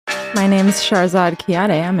My name's Sharzad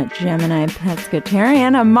Kiade. I'm a Gemini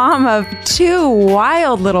pescatarian, a mom of 2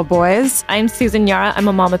 wild little boys. I'm Susan Yara. I'm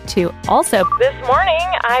a mom of 2 also. This morning,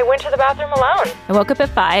 I went to the bathroom alone. I woke up at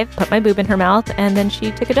 5, put my boob in her mouth, and then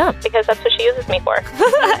she took a dump. Because that's what she uses me for.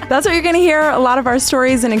 That's what you're going to hear, a lot of our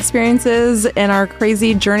stories and experiences in our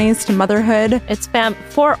crazy journeys to motherhood. It's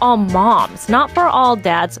for all moms, not for all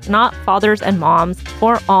dads, not fathers and moms,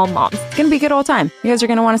 for all moms. It's going to be a good old time. You guys are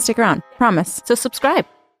going to want to stick around. Promise. So subscribe.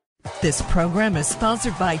 This program is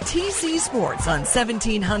sponsored by TC Sports on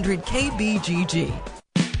 1700 KBGG.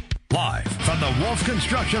 Live from the Wolf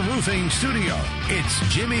Construction Roofing Studio, it's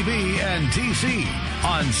Jimmy B and TC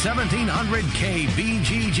on 1700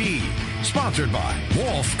 KBGG. Sponsored by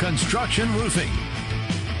Wolf Construction Roofing.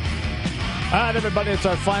 All right, everybody, it's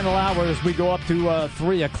our final hour as we go up to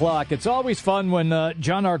 3 o'clock. It's always fun when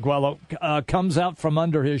John Arguello comes out from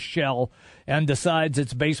under his shell and decides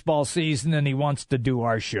it's baseball season and he wants to do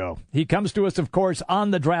our show. He comes to us, of course,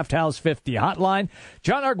 on the Draft House 50 hotline.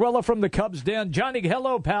 John Arguello from the Cubs Den. Johnny,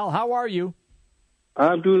 hello, pal. How are you?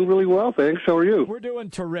 I'm doing really well, thanks. How are you? We're doing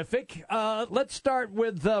terrific. Let's start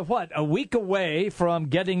with, a week away from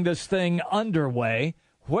getting this thing underway.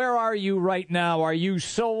 Where are you right now? Are you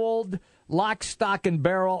sold, lock, stock, and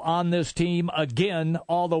barrel on this team again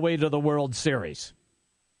all the way to the World Series?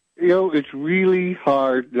 You know, it's really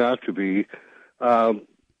hard not to be. And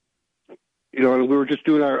we were just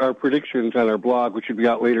doing our predictions on our blog, which should be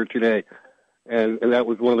out later today. And that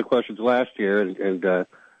was one of the questions last year, and a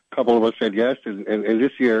couple of us said yes. And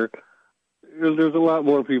this year, there's a lot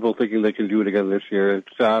more people thinking they can do it again this year.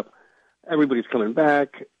 It's everybody's coming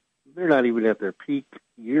back. They're not even at their peak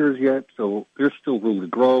years yet, so there's still room to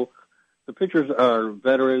grow. The pitchers are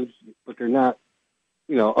veterans, but they're not,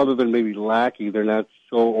 other than maybe Lackey, they're not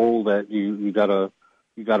so old that you gotta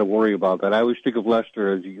worry about that. I always think of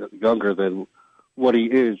Lester as younger than what he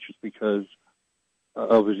is, just because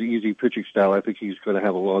of his easy pitching style. I think he's going to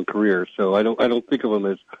have a long career. So I don't think of him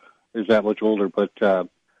as that much older, but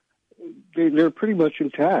they're pretty much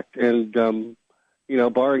intact. And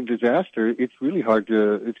barring disaster, it's going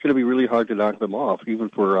to be really hard to knock them off, even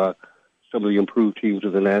for some of the improved teams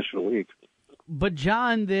of the National League. But,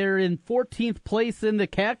 John, they're in 14th place in the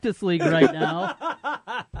Cactus League right now.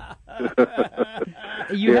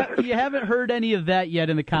 You haven't heard any of that yet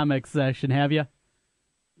in the comics session, have you?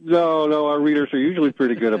 No, our readers are usually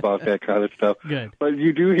pretty good about that kind of stuff. Good. But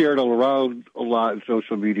you do hear it all around a lot in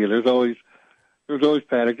social media. There's always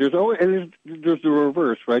panic. There's the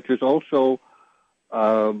reverse, right? There's also,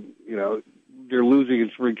 they're losing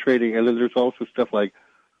in spring training, and then there's also stuff like,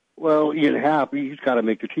 well, Ian Happ, he's got to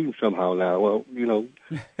make the team somehow now. Well,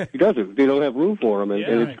 he doesn't. They don't have room for him, and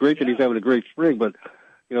it's great that he's having a great spring, but,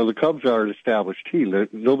 the Cubs are an established team.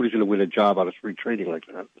 Nobody's going to win a job out of spring training like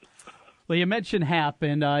that. Well, you mentioned Happ,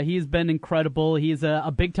 and he's been incredible. He's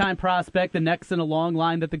a big-time prospect, the next in a long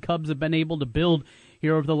line that the Cubs have been able to build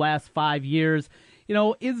here over the last 5 years.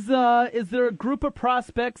 Is there a group of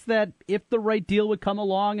prospects that, if the right deal would come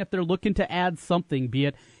along, if they're looking to add something, be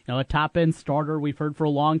it a top-end starter, we've heard for a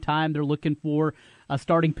long time they're looking for a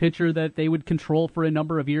starting pitcher that they would control for a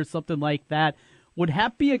number of years, something like that. Would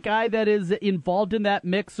Happ be a guy that is involved in that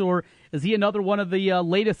mix, or is he another one of the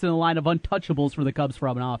latest in the line of untouchables for the Cubs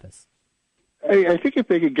front office? I think if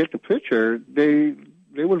they could get the pitcher, they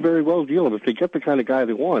would very well deal him. If they get the kind of guy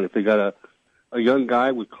they want, if they got a young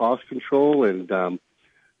guy with cost control and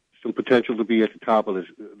some potential to be at the top of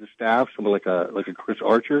the staff, someone like a Chris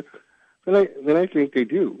Archer, then I think they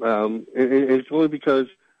do. And it's only because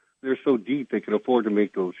they're so deep they can afford to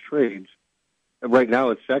make those trades. And right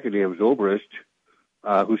now at second, they have Zobrist,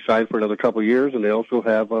 who signed for another couple of years, and they also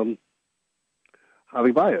have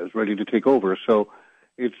Javi Baez ready to take over. So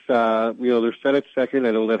it's they're set at second.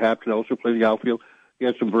 I know that Happ can also play the outfield. He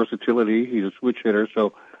has some versatility. He's a switch hitter,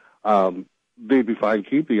 so they'd be fine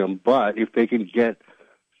keeping him. But if they can get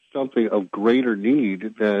something of greater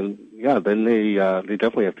need, then they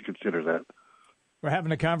definitely have to consider that. We're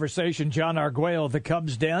having a conversation, John Arguello, the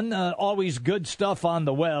Cubs Den. Always good stuff on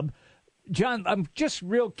the web. John, I'm just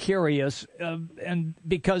real curious, and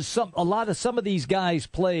because some of these guys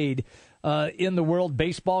played in the World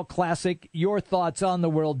Baseball Classic. Your thoughts on the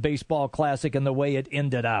World Baseball Classic and the way it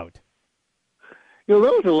ended out? That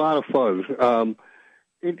was a lot of fun.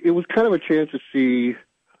 It was kind of a chance to see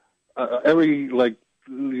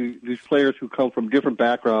these players who come from different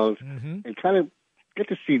backgrounds and kind of get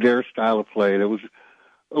to see their style of play. And it was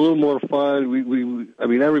a little more fun.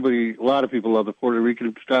 A lot of people love the Puerto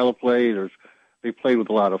Rican style of play. They played with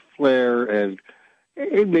a lot of flair, and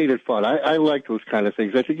it made it fun. I like those kind of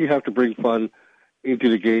things. I think you have to bring fun into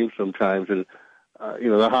the game sometimes. And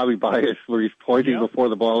the hobby bias where he's pointing before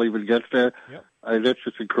the ball even gets there. Yep. That's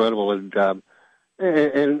just incredible. And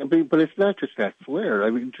but it's not just that flair.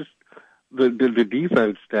 I mean, just the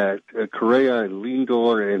defense that Correa and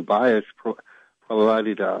Lindor and Bias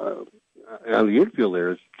provided on the infield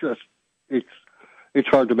there is just it's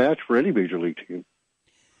hard to match for any major league team.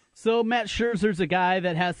 So Matt Scherzer's a guy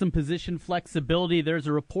that has some position flexibility. There's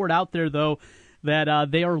a report out there, though,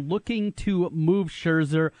 that they are looking to move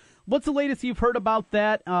Scherzer. What's the latest you've heard about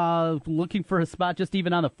that? Looking for a spot just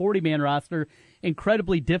even on the 40-man roster,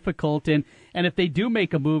 incredibly difficult. And if they do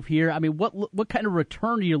make a move here, I mean, what kind of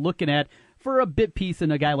return are you looking at for a bit piece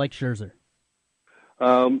in a guy like Scherzer?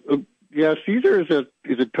 Yeah, Caesar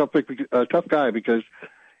is a tough guy because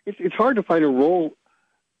it's hard to find a role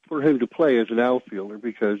for him to play as an outfielder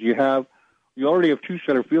because you already have two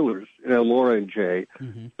center fielders in Almora and Jay,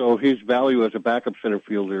 so his value as a backup center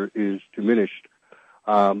fielder is diminished.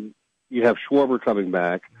 You have Schwarber coming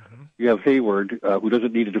back. You have Hayward, who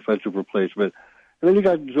doesn't need a defensive replacement. And then you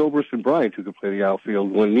got Zobrist and Bryant, who could play the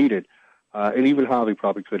outfield when needed. And even Javi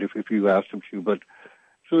probably could if you asked him to. But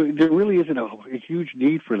so there really isn't a huge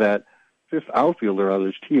need for that fifth outfielder on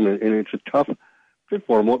this team, and it's a tough fit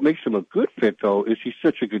for him. What makes him a good fit, though, is he's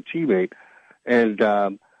such a good teammate. And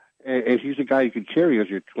he's a guy you can carry as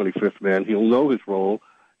your 25th man. He'll know his role.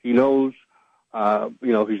 He knows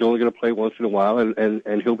he's only going to play once in a while,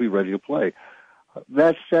 and he'll be ready to play.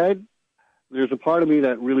 That said, there's a part of me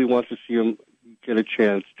that really wants to see him get a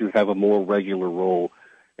chance to have a more regular role.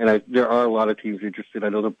 And there are a lot of teams interested. I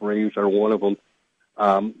know the Braves are one of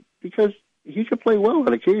them, because he can play well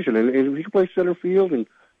on occasion. And if he can play center field and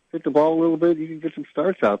hit the ball a little bit, you can get some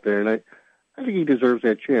starts out there. And I think he deserves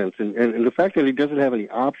that chance. And the fact that he doesn't have any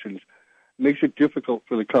options makes it difficult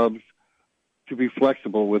for the Cubs to be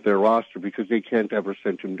flexible with their roster because they can't ever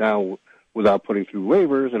send him down without putting through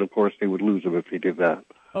waivers, and of course they would lose him if they did that.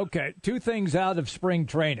 Okay, two things out of spring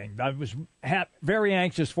training. I was very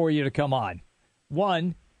anxious for you to come on.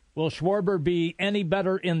 One, will Schwarber be any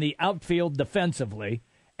better in the outfield defensively?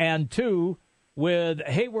 And two, with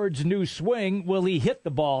Hayward's new swing, will he hit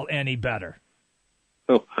the ball any better?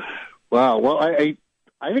 Oh, wow. Well, I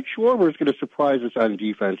think Schwarber is going to surprise us on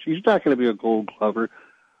defense. He's not going to be a Gold Glover,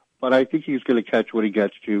 but I think he's going to catch what he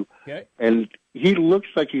gets to. Okay. And he looks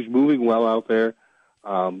like he's moving well out there.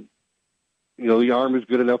 The arm is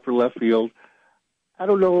good enough for left field. I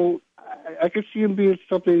don't know. I could see him being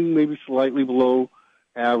something maybe slightly below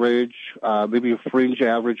average, maybe a fringe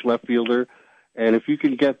average left fielder. And if you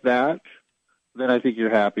can get that, then I think you're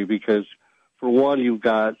happy because, for one, you've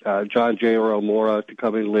got John J.R. Almora to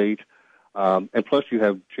come in late, and plus you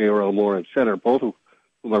have J.R. Almora in center, both of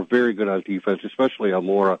whom are very good on defense, especially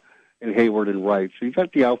Almora and Hayward and Wright. So you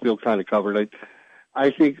got the outfield kind of covered. I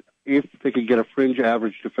think if they could get a fringe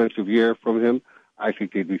average defensive year from him, I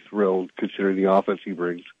think they'd be thrilled considering the offense he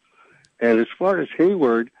brings. And as far as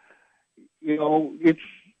Hayward, it's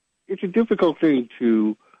a difficult thing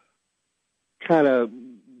to kind of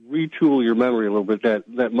retool your memory a little bit,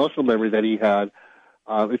 that muscle memory that he had.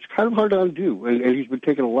 It's kind of hard to undo, and he's been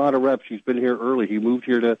taking a lot of reps. He's been here early. He moved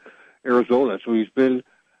here to Arizona, so he's been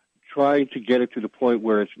trying to get it to the point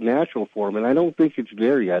where it's natural for him, and I don't think it's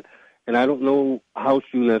there yet, and I don't know how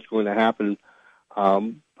soon that's going to happen,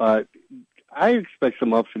 but I expect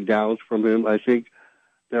some ups and downs from him. I think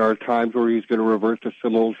there are times where he's going to revert to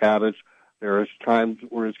some old habits. There are times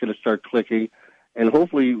where it's going to start clicking, and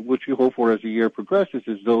hopefully what you hope for as the year progresses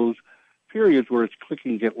is those periods where it's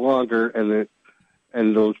clicking get longer,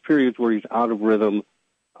 and those periods where he's out of rhythm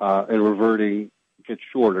and reverting get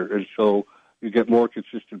shorter, and so you get more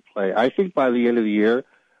consistent play. I think by the end of the year,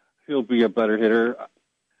 he'll be a better hitter.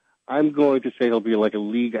 I'm going to say he'll be like a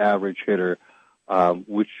league average hitter,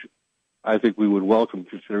 which I think we would welcome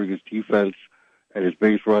considering his defense and his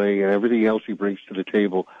base running and everything else he brings to the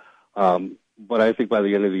table. But I think by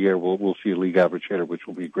the end of the year, we'll see a league average hitter, which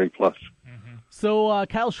will be a great plus. Mm-hmm. So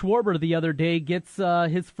Kyle Schwarber the other day gets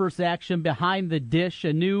his first action behind the dish,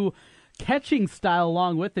 a new catching style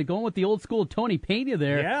along with it, going with the old school Tony Pena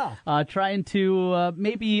there. Yeah. Trying to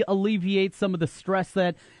maybe alleviate some of the stress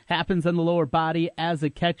that happens in the lower body as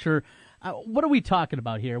a catcher. What are we talking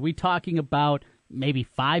about here? Are we talking about maybe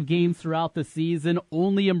 5 games throughout the season,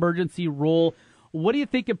 only emergency role? What do you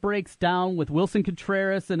think it breaks down with Wilson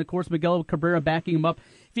Contreras and, of course, Miguel Cabrera backing him up?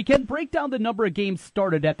 If you can break down the number of games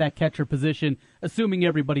started at that catcher position, assuming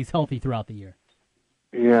everybody's healthy throughout the year.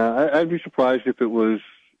 Yeah, I'd be surprised if it was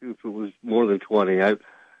more than 20.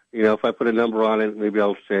 If I put a number on it, maybe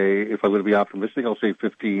I'll say, if I'm going to be optimistic, I'll say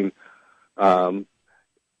 15.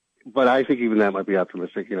 But I think even that might be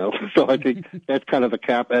optimistic, So I think that's kind of the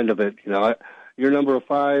cap end of it. Your number of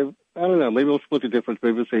 5, I don't know. Maybe we'll split the difference.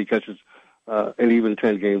 Maybe we'll say he catches an even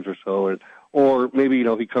 10 games or so, or maybe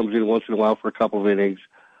he comes in once in a while for a couple of innings.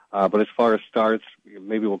 But as far as starts,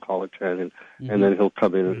 maybe we'll call it 10, and then he'll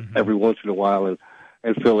come in every once in a while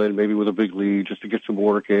and fill in maybe with a big lead just to get some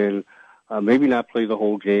work in. Maybe not play the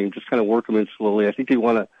whole game, just kind of work them in slowly. I think they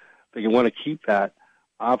want to keep that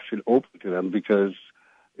option open to them because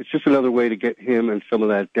it's just another way to get him and some of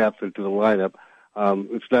that depth into the lineup.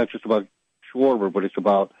 It's not just about Schwarber, but it's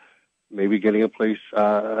about maybe getting a place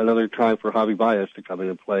another time for Javi Baez to come in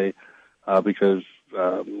and play because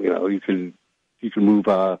you can move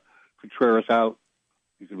Contreras out,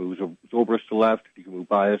 you can move Zobrist to left, you can move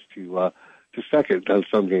Baez to second on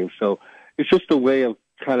some games. So it's just a way of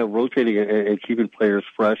kind of rotating and keeping players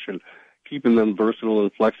fresh and keeping them versatile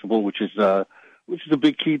and flexible, which is a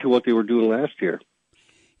big key to what they were doing last year.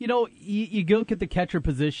 You look at the catcher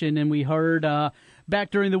position, and we heard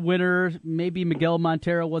back during the winter, maybe Miguel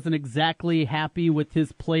Montero wasn't exactly happy with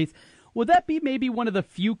his place. Would that be maybe one of the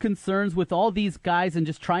few concerns with all these guys and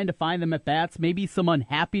just trying to find them at bats? Maybe some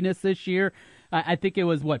unhappiness this year. I think it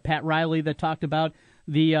was Pat Riley that talked about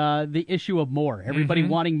the issue of more. Everybody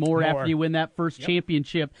wanting more after you win that first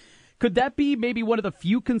championship. Could that be maybe one of the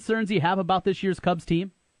few concerns you have about this year's Cubs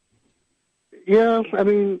team? Yeah, I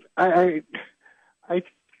mean, I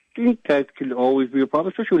think that can always be a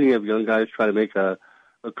problem, especially when you have young guys trying to make a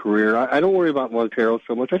career. I don't worry about Montero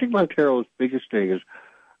so much. I think Montero's biggest thing is,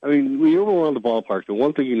 I mean, when you're around the ballpark, the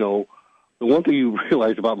one thing you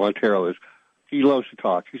realize about Montero is he loves to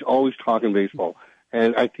talk. He's always talking baseball.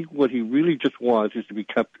 And I think what he really just wants is to be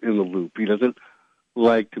kept in the loop. He doesn't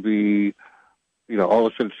like to be, all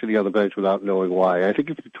of a sudden sitting on the bench without knowing why. I think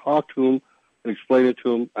if you talk to him and explain it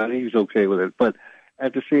to him, I think he's okay with it. But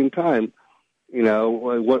at the same time,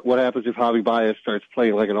 what happens if Javi Baez starts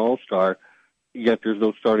playing like an all-star, yet there's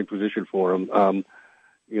no starting position for him?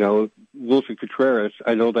 Wilson Contreras,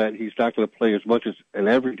 I know that he's not going to play as much as an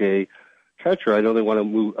everyday catcher. I know they want to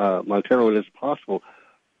move Montero in as possible.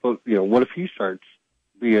 But, what if he starts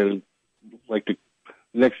being like the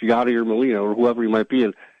next Yachty or Molina or whoever he might be,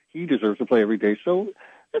 and he deserves to play every day? So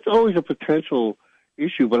it's always a potential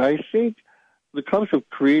issue. But I think the Cubs have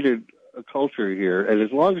created a culture here, and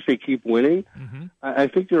as long as they keep winning, I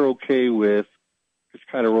think they're okay with just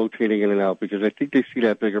kind of rotating in and out because I think they see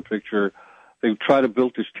that bigger picture. They've tried to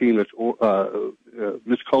build this team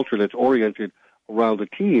this culture that's oriented around the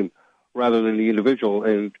team rather than the individual.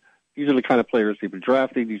 And these are the kind of players they've been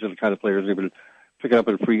drafting. These are the kind of players they've been picking up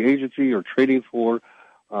in free agency or trading for.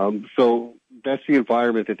 So that's the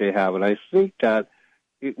environment that they have, and I think that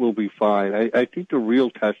it will be fine. I think the real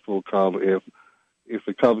test will come if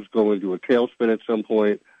the Cubs go into a tailspin at some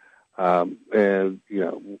point, and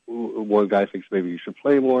one guy thinks maybe you should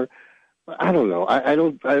play more. I don't know.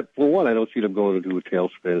 For one, I don't see them going into a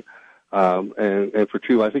tailspin, and for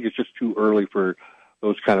two, I think it's just too early for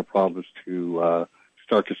those kind of problems to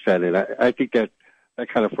start to set in. I think that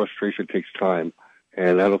kind of frustration takes time,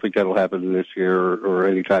 and I don't think that'll happen this year or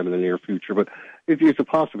any time in the near future. But it's a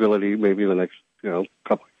possibility, maybe in the next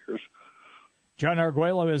couple of years. John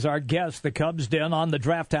Arguello is our guest, the Cubs Den on the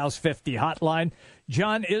Draft House 50 hotline.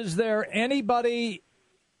 John, is there anybody?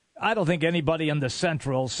 I don't think anybody in the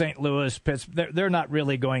Central, St. Louis, Pittsburgh, they're not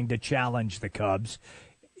really going to challenge the Cubs.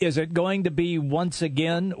 Is it going to be, once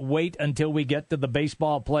again, wait until we get to the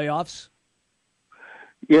baseball playoffs?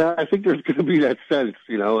 Yeah, I think there's going to be that sense,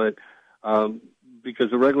 because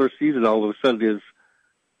the regular season all of a sudden is.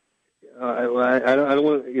 I don't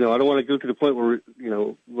want to go to the point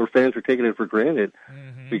where fans are taking it for granted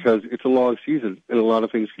because it's a long season and a lot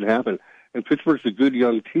of things can happen. And Pittsburgh's a good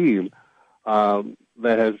young team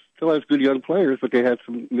that still has good young players, but they had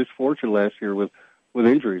some misfortune last year with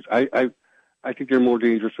injuries. I think they're more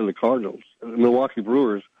dangerous than the Cardinals. The Milwaukee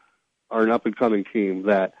Brewers are an up-and-coming team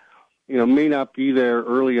that, may not be there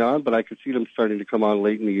early on, but I could see them starting to come on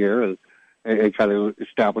late in the year and kind of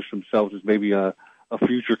establish themselves as maybe a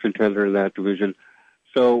future contender in that division.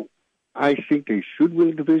 So I think they should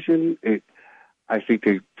win the division. I think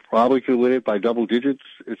they probably can win it by double digits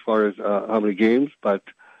as far as how many games, but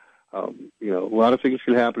a lot of things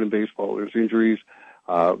can happen in baseball. There's injuries.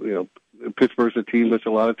 Pittsburgh's a team that's a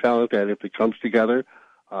lot of talent that if it comes together,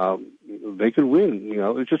 they could win.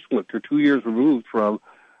 It's just they're 2 years removed from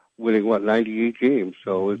winning 98 games.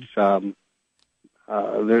 So it's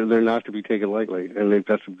they're not to be taken lightly, and they've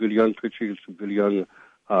got some good young pitching and some good young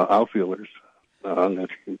outfielders on that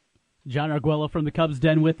team. John Arguello from the Cubs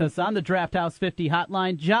Den with us on the Draft House 50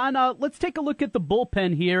 hotline. John, let's take a look at the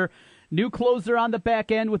bullpen here. New closer on the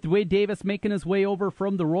back end with Wade Davis making his way over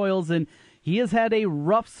from the Royals, and he has had a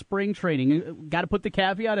rough spring training. Got to put the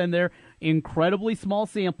caveat in there, incredibly small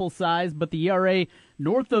sample size, but the ERA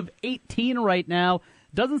north of 18 right now.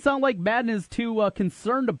 Doesn't sound like Madden is too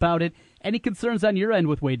concerned about it. Any concerns on your end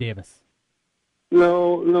with Wade Davis?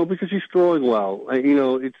 No, because he's throwing well.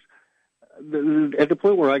 It's at the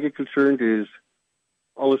point where I get concerned is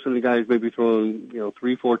all of a sudden the guys may be throwing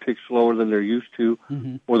 3-4 ticks slower than they're used to,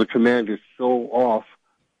 or the command is so off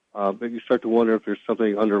that you start to wonder if there's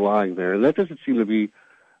something underlying there, and that doesn't seem to be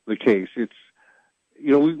the case. It's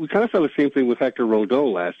we kind of saw the same thing with Hector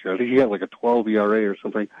Rondon last year. I think he had like a 12 ERA or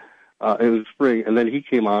something in the spring, and then he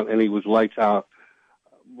came out and he was lights out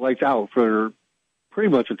for pretty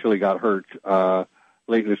much until he got hurt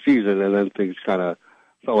late in the season, and then things kind of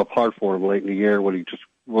fell apart for him late in the year when he just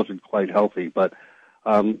wasn't quite healthy. But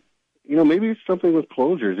maybe it's something with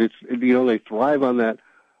closers. It's they thrive on that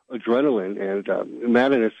adrenaline, and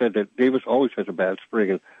Madden has said that Davis always has a bad spring,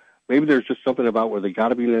 and maybe there's just something about where they got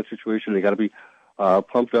to be in that situation. They got to be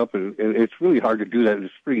pumped up, and it's really hard to do that in the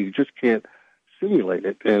spring. You just can't simulate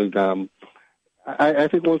it, and I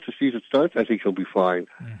think once the season starts, I think he'll be fine.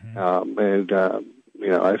 I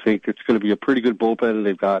think it's going to be a pretty good bullpen.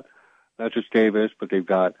 They've got not just Davis, but they've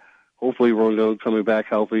got hopefully Rondon coming back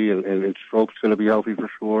healthy, and Stroke's going to be healthy for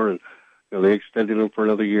sure. And they extended him for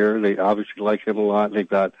another year. They obviously like him a lot. They've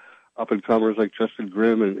got up-and-comers like Justin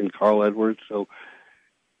Grimm and Carl Edwards. So,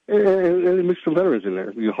 and they mixed some veterans in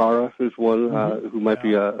there. Uhara is one who might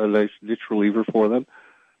be a nice niche reliever for them.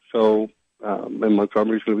 So, and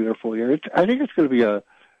Montgomery's going to be there full year. I think it's going to be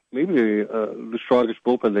maybe the strongest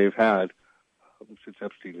bullpen they've had since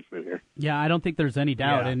Epstein has been here. Yeah, I don't think there's any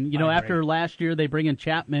doubt. Yeah, and, after last year, they bring in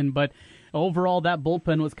Chapman, but overall, that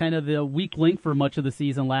bullpen was kind of the weak link for much of the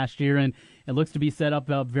season last year, and it looks to be set up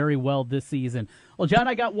very well this season. Well, John,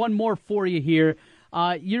 I got one more for you here.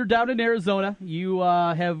 You're down in Arizona. You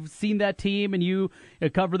have seen that team, and you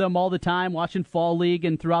cover them all the time, watching Fall League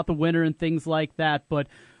and throughout the winter and things like that. But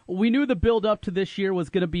we knew the build-up to this year was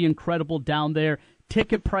going to be incredible down there.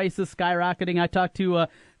 Ticket prices skyrocketing. I talked to a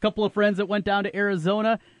couple of friends that went down to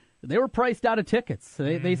Arizona. They were priced out of tickets.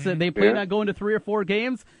 They said they planned on going to 3 or 4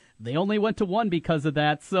 games. They only went to 1 because of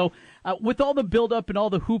that. So with all the build-up and all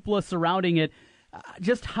the hoopla surrounding it,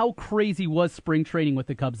 just how crazy was spring training with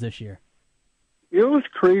the Cubs this year? It was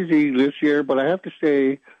crazy this year, but I have to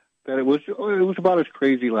say that it was about as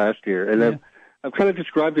crazy last year. And I've kind of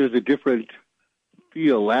described it as a different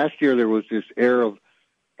feel. Last year there was this air of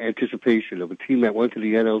anticipation of a team that went to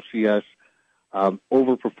the NLCS,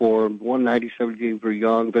 overperformed, won 97 games very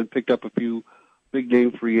young, then picked up a few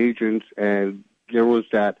big-name free agents, and there was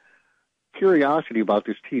that curiosity about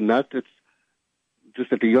this team, not just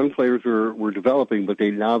that the young players were developing, but they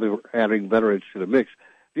were adding veterans to the mix.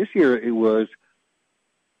 This year it was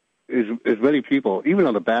as many people, even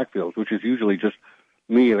on the backfield, which is usually just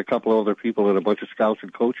me and a couple other people and a bunch of scouts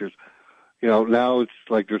and coaches. Now it's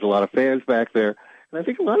like there's a lot of fans back there. And I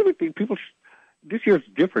think a lot of it, people, this year it's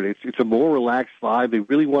different. It's a more relaxed vibe. They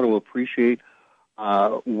really want to appreciate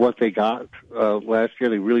what they got last year.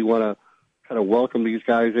 They really want to kind of welcome these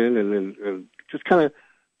guys in and just kind of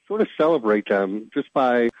sort of celebrate them just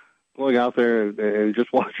by going out there and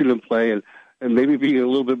just watching them play and maybe being a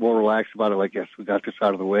little bit more relaxed about it. Like, yes, we got this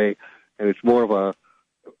out of the way, and it's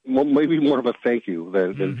maybe more of a thank you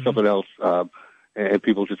than something else. And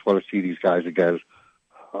people just want to see these guys again.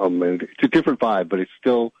 And it's a different vibe, but it's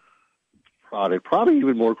still crowded. Probably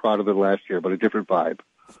even more crowded than last year, but a different vibe.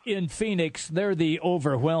 In Phoenix, they're the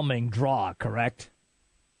overwhelming draw, correct?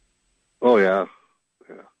 Oh, yeah.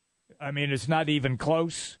 I mean, it's not even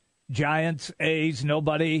close. Giants, A's,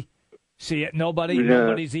 nobody. See it? Nobody. Yeah.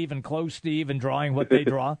 Nobody's even close to even drawing what they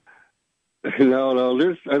draw. No.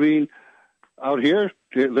 Out here,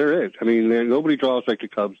 there is. I mean, nobody draws like the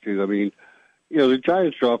Cubs do. I mean, the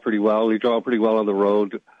Giants draw pretty well. They draw pretty well on the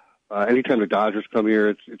road. Anytime the Dodgers come here,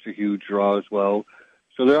 it's a huge draw as well.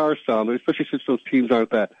 So there are some, especially since those teams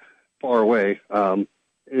aren't that far away. And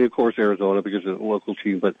of course, Arizona because it's a local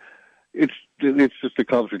team. But it's just the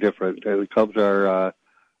Cubs are different. And the Cubs are,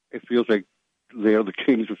 it feels like they are the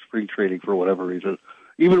kings of spring training for whatever reason,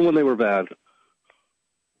 even when they were bad.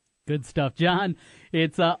 Good stuff, John.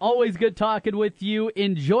 It's always good talking with you.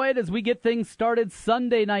 Enjoy it as we get things started.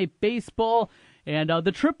 Sunday Night Baseball and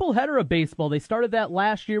the triple header of baseball. They started that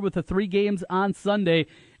last year with the 3 games on Sunday,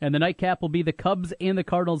 and the nightcap will be the Cubs and the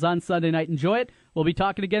Cardinals on Sunday night. Enjoy it. We'll be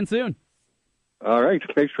talking again soon. All right.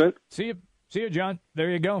 Thanks, Trent. See you, John.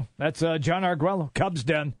 There you go. That's John Arguello, Cubs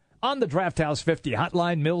Den, on the Draft House 50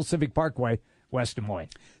 Hotline, Mills Civic Parkway, West Des Moines.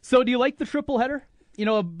 So do you like the triple header?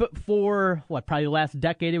 For, probably the last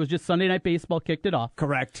decade, it was just Sunday Night Baseball kicked it off.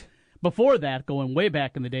 Correct. Before that, going way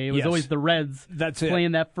back in the day, it was always the Reds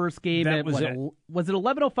playing that first game at, was it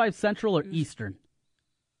 11:05 Central or Eastern?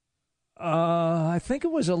 I think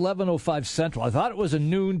it was 11:05 Central. I thought it was a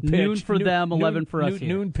noon pitch. Noon for them, 11 for us here.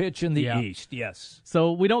 Noon pitch in the East, yes.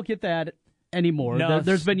 So we don't get that anymore. No,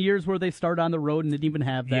 there's been years where they start on the road and didn't even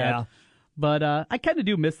have that. Yeah. But I kind of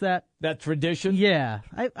do miss that. That tradition? Yeah,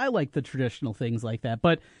 I like the traditional things like that.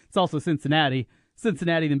 But it's also Cincinnati.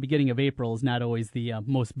 Cincinnati in the beginning of April is not always the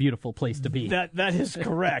most beautiful place to be. That is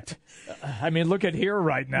correct. I mean, look at here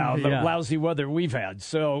right now, the lousy weather we've had.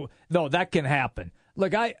 So, no, that can happen.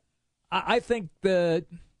 Look, I think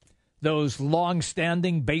those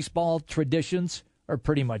long-standing baseball traditions are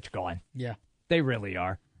pretty much gone. Yeah. They really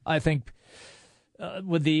are. I think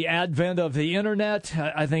with the advent of the Internet,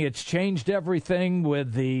 I think it's changed everything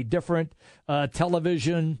with the different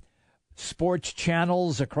television sports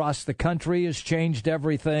channels across the country has changed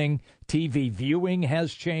everything. TV viewing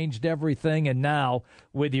has changed everything. And now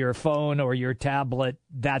with your phone or your tablet,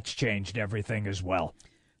 that's changed everything as well.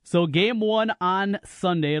 So game 1 on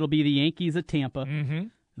Sunday, it'll be the Yankees at Tampa. Mm-hmm.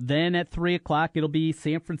 Then at 3 o'clock, it'll be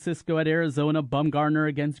San Francisco at Arizona, Bumgarner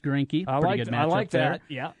against Greinke. I like that. There.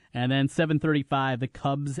 Yeah. And then 7:35, the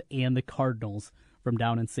Cubs and the Cardinals from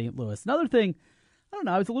down in St. Louis. Another thing, I don't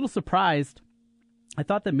know, I was a little surprised. I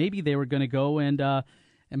thought that maybe they were going to go and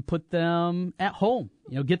put them at home.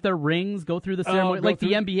 You know, get their rings, go through the ceremony like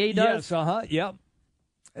the NBA does. Yes, yep.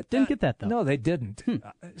 Didn't get that, though. No, they didn't.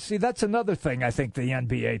 See, that's another thing I think the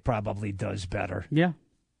NBA probably does better. Yeah.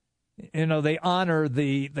 You know, they honor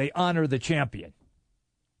the champion.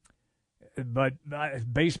 But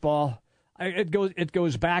baseball, it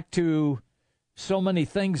goes back to so many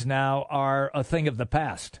things now are a thing of the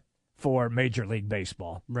past for Major League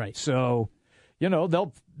Baseball. Right. So, you know,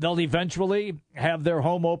 they'll eventually have their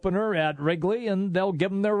home opener at Wrigley and they'll give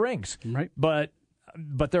them their rings. Right.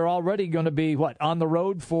 But they're already going to be, on the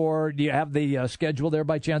road for, do you have the schedule there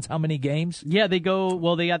by chance? How many games? Yeah, they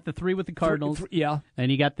got the 3 with the Cardinals. Yeah. And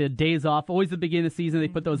you got the days off. Always at the beginning of the season, they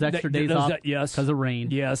put those extra days off. Yes. Because of rain.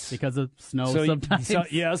 Yes. Because of snow sometimes.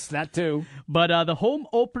 Yes, that too. But the home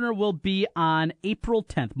opener will be on April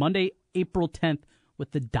 10th, Monday, April 10th,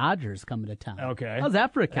 with the Dodgers coming to town. Okay. How's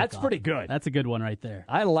that for a kickoff? That's pretty good. That's a good one right there.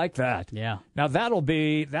 I like that. Yeah. Now that'll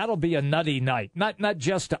be a nutty night. Not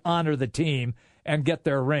just to honor the team and get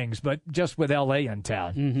their rings, but just with LA in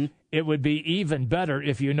town. Mm-hmm. It would be even better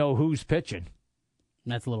if you know who's pitching.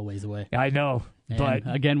 That's a little ways away. I know. And but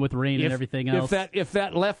again, with rain and everything else. If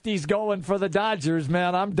that lefty's going for the Dodgers,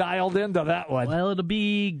 man, I'm dialed into that one. Well, it'll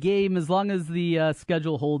be game, as long as the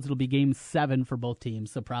schedule holds, it'll be game 7 for both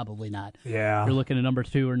teams, so probably not. Yeah. You're looking at number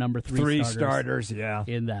 2 or number 3 starters, yeah.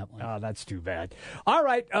 In that one. Oh, that's too bad. All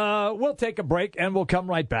right, we'll take a break, and we'll come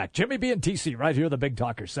right back. Jimmy B and TC right here, the Big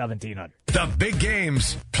Talker 1700. The big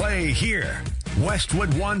games play here.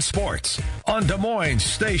 Westwood One Sports on Des Moines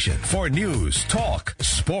Station for news, talk,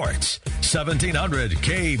 sports. 1700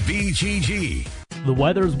 KBGG. The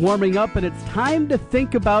weather's warming up and it's time to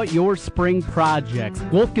think about your spring projects.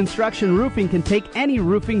 Wolf Construction Roofing can take any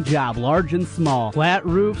roofing job, large and small. Flat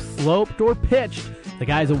roofs, sloped, or pitched. The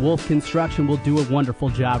guys at Wolf Construction will do a wonderful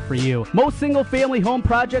job for you. Most single-family home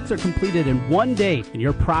projects are completed in one day, and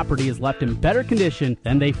your property is left in better condition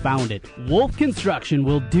than they found it. Wolf Construction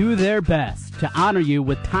will do their best to honor you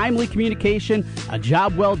with timely communication, a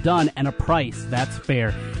job well done, and a price that's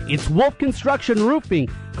fair. It's Wolf Construction Roofing.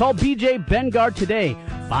 Call BJ Bengard today,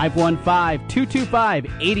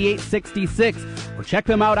 515-225-8866, or check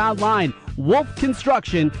them out online,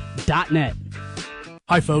 wolfconstruction.net.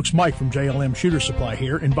 Hi folks, Mike from JLM Shooter Supply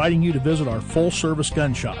here, inviting you to visit our full-service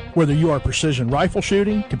gun shop. Whether you are precision rifle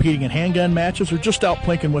shooting, competing in handgun matches, or just out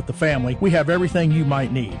plinking with the family, we have everything you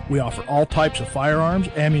might need. We offer all types of firearms,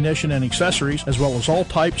 ammunition, and accessories, as well as all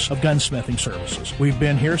types of gunsmithing services. We've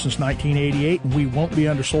been here since 1988, and we won't be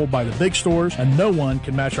undersold by the big stores, and no one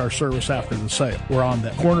can match our service after the sale. We're on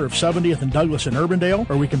the corner of 70th and Douglas in Urbandale,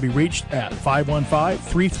 or we can be reached at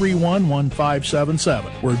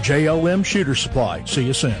 515-331-1577. We're JLM Shooter Supply. See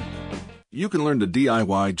you soon. You can learn to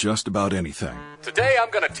DIY just about anything. Today I'm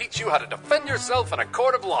going to teach you how to defend yourself in a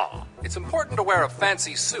court of law. It's important to wear a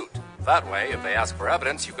fancy suit. That way, if they ask for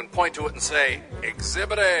evidence, you can point to it and say,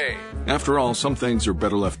 Exhibit A. After all, some things are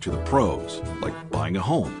better left to the pros, like buying a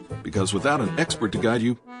home. Because without an expert to guide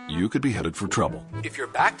you, you could be headed for trouble. If you're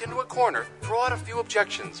backed into a corner, throw out a few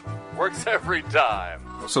objections. Works every time.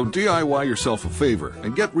 So DIY yourself a favor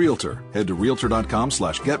and get Realtor. Head to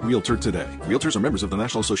Realtor.com/GetRealtor today. Realtors are members of the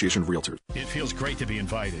National Association of Realtors. It feels great to be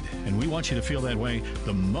invited, and we want you to feel that way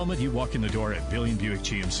the moment you walk in the door at Billion Buick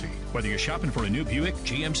GMC. Whether you're shopping for a new Buick,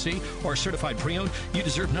 GMC, or certified pre-owned, you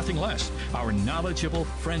deserve nothing less. Our knowledgeable,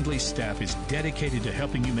 friendly staff is dedicated to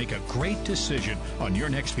helping you make a great decision on your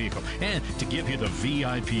next vehicle and to give you the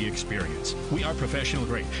VIP experience. We are professional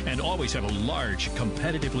grade and always have a large,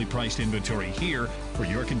 competitively priced inventory here for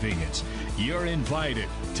your convenience. You're invited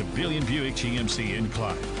to Billion Buick GMC in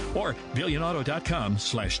Clive or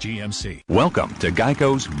billionauto.com/GMC. Welcome to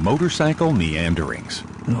Geico's Motorcycle Meanderings.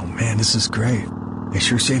 Oh man, this is great. I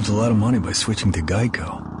sure saved a lot of money by switching to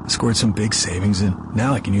Geico. I scored some big savings, and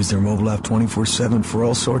now I can use their mobile app 24/7 for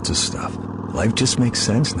all sorts of stuff. Life just makes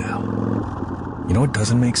sense now. You know what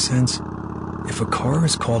doesn't make sense? If a car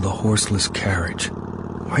is called a horseless carriage,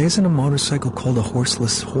 why isn't a motorcycle called a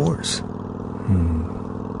horseless horse?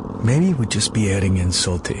 Maybe it would just be adding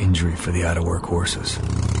insult to injury for the out-of-work horses.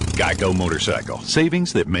 Geico Motorcycle.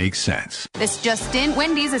 Savings that make sense. This just in,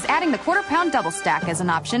 Wendy's is adding the quarter-pound double stack as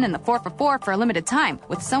an option in the 4 for $4 for a limited time.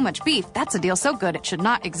 With so much beef, that's a deal so good it should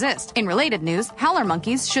not exist. In related news, howler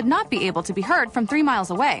monkeys should not be able to be heard from 3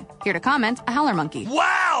 miles away. Here to comment, a howler monkey.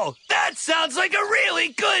 Wow! That sounds like a really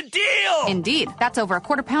good deal! Indeed. That's over a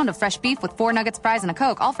quarter-pound of fresh beef with 4 nuggets, fries, and a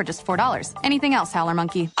Coke, all for just $4. Anything else, howler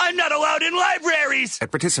monkey? I'm not allowed in libraries!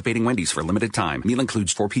 At participating Wendy's for a limited time. Meal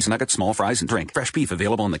includes 4-piece nuggets, small fries, and drink. Fresh beef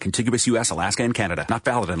available in the contiguous U.S., Alaska, and Canada. Not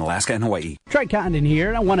valid in Alaska and Hawaii. Trent Condon here,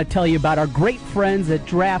 and I want to tell you about our great friends at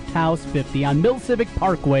Draft House 50 on Mill Civic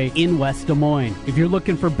Parkway in West Des Moines. If you're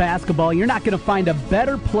looking for basketball, you're not going to find a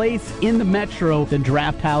better place in the metro than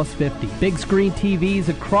Draft House 50. Big screen TVs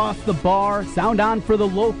across the bar, sound on for the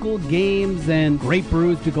local games, and great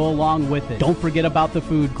brews to go along with it. Don't forget about the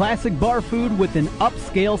food. Classic bar food with an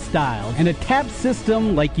upscale style and a tap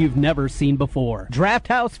system like you've never seen before. Draft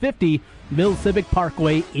House 50, Mill Civic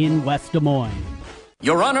Parkway in West Des Moines.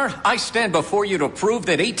 Your Honor, I stand before you to prove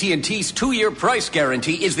that AT&T's 2-year price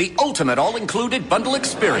guarantee is the ultimate all-included bundle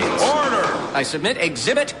experience. Order! I submit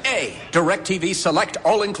Exhibit A, DirecTV Select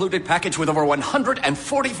all-included package with over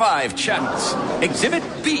 145 channels. Exhibit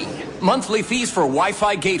B, monthly fees for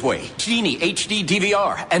Wi-Fi gateway, Genie HD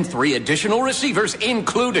DVR, and 3 additional receivers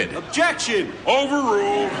included. Objection!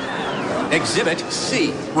 Overruled! Exhibit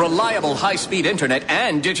C, reliable high-speed internet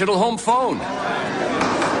and digital home phone.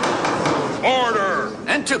 Order!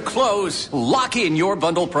 And to close, lock in your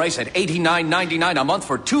bundle price at $89.99 a month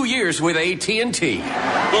for 2 years with AT&T.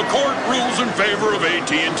 The court rules in favor of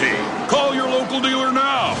AT&T. Call your local dealer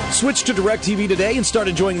now. Switch to DirecTV today and start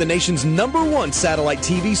enjoying the nation's #1 satellite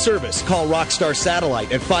TV service. Call Rockstar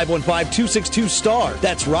Satellite at 515-262-STAR.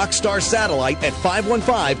 That's Rockstar Satellite at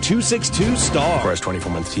 515-262-STAR. Requires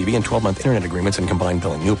 24-month TV and 12-month internet agreements and combined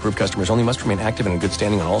billing. New approved customers only must remain active and in good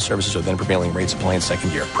standing on all services with then prevailing rates apply in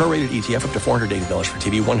second year. Prorated ETF up to $480 for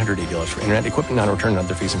TV, $180 for internet, equipment non-return, and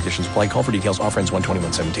other fees and conditions apply. Call for details. Offer ends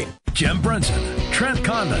 1/21/17. Jim Brunson, Trent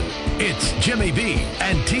Condon, it's Jimmy B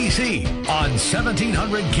and TC on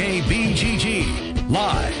 1700 KBGG.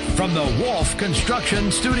 Live from the Wolf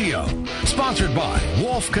Construction Studio. Sponsored by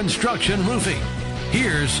Wolf Construction Roofing.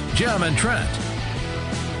 Here's Jim and Trent.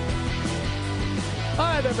 All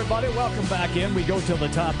right, everybody, welcome back in. We go till the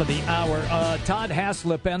top of the hour. Todd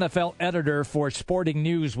Haslip, NFL editor for Sporting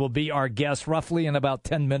News, will be our guest roughly in about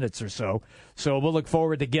 10 minutes or so. So we'll look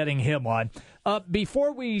forward to getting him on.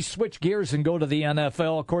 Before we switch gears and go to the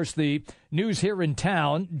NFL, of course, the news here in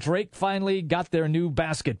town, Drake finally got their new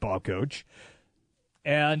basketball coach.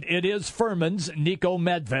 And it is Furman's Nico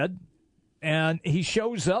Medved. And he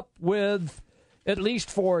shows up with, at least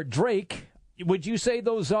for Drake, would you say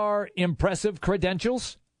those are impressive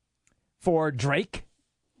credentials for Drake?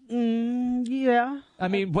 Yeah. I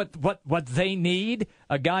mean, what they need,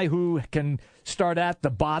 a guy who can start at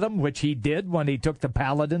the bottom, which he did when he took the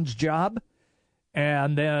Paladins job.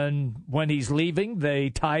 And then when he's leaving,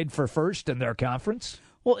 they tied for first in their conference.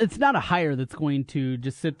 Well, it's not a hire that's going to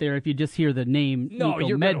just sit there if you just hear the name Nico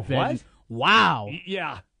Medved. What? Wow.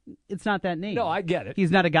 Yeah. It's not that name. No, I get it.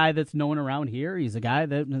 He's not a guy that's known around here. He's a guy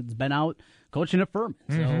that's been out coaching at Furman.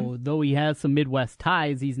 So though he has some Midwest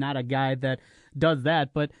ties, he's not a guy that does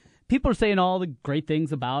that. But people are saying all the great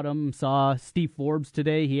things about him. Saw Steve Forbes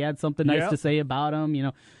today. He had something nice to say about him. You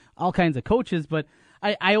know, all kinds of coaches. But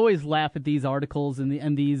I always laugh at these articles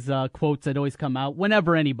and these quotes that always come out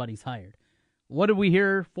whenever anybody's hired. What did we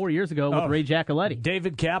hear 4 years ago with Ray Giacoletti?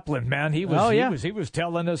 David Kaplan, man, he was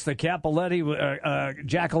telling us that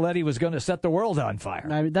Giacoletti was going to set the world on fire.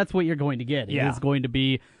 I mean, that's what you're going to get. Yeah. It's going to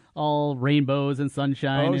be all rainbows and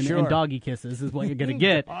sunshine and doggy kisses is what you're going to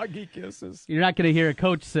get. Doggy kisses. You're not going to hear a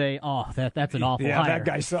coach say, "Oh, that's an awful hire." That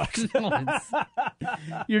guy sucks.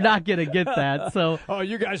 You're not going to get that. So,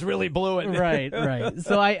 you guys really blew it. Right.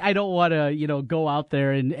 So I don't want to, go out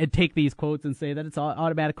there and take these quotes and say that it's an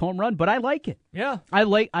automatic home run, but I like it. Yeah. I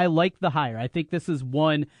like the hire. I think this is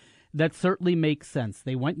one that certainly makes sense.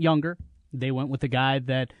 They went younger. They went with a guy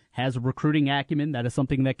that has recruiting acumen. That is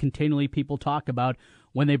something that continually people talk about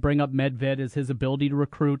when they bring up Medved, is his ability to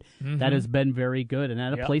recruit. Mm-hmm. That has been very good. And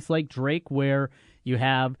at a place like Drake, where you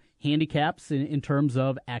have handicaps in terms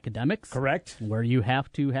of academics. Correct. Where you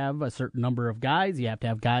have to have a certain number of guys. You have to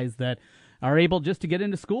have guys that are able just to get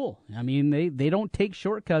into school. I mean, they don't take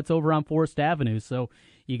shortcuts over on Forest Avenue. So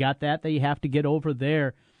you got that you have to get over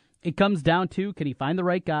there. It comes down to, can he find the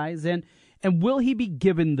right guys? And will he be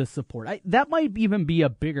given the support? That might even be a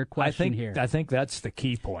bigger question here. I think that's the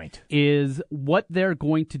key point. Is what they're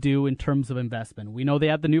going to do in terms of investment. We know they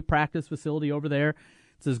have the new practice facility over there.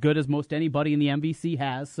 It's as good as most anybody in the MVC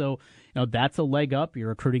has. So, that's a leg up. You're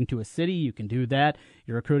recruiting to a city. You can do that.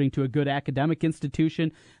 You're recruiting to a good academic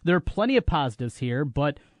institution. There are plenty of positives here,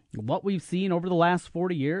 but what we've seen over the last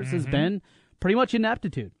 40 years has been pretty much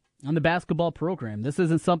ineptitude on the basketball program. This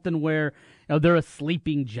isn't something where they're a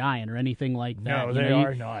sleeping giant or anything like that. No, they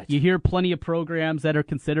are not. You hear plenty of programs that are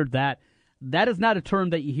considered that. That is not a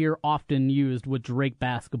term that you hear often used with Drake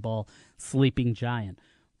basketball, sleeping giant.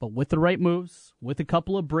 But with the right moves, with a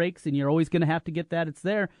couple of breaks, and you're always going to have to get that, it's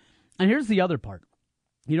there. And here's the other part.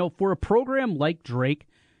 For a program like Drake,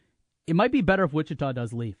 it might be better if Wichita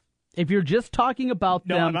does leave. If you're just talking about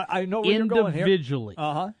them I know where individually, you're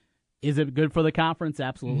going here. Is it good for the conference?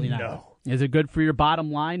 Absolutely not. No. Is it good for your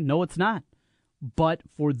bottom line? No, it's not. But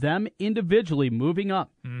for them individually moving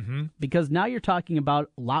up, because now you're talking about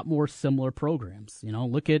a lot more similar programs.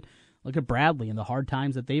 Look at Bradley and the hard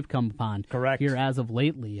times that they've come upon here as of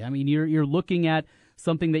lately. I mean, you're looking at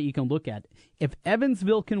something that you can look at. If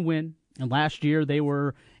Evansville can win, and last year they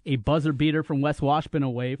were a buzzer beater from West Washburn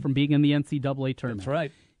away from being in the NCAA tournament. That's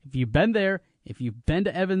right. If you've been there, if you've been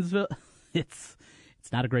to Evansville, it's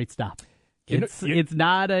not a great stop. It's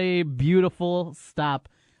not a beautiful stop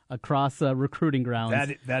across recruiting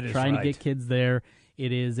grounds. That is trying right. to get kids there.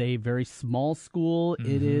 It is a very small school.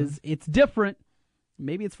 It's different.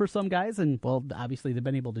 Maybe it's for some guys, and obviously they've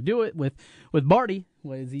been able to do it with Marty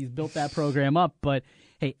as he's built that program up. But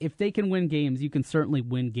hey, if they can win games, you can certainly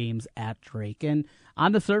win games at Drake. And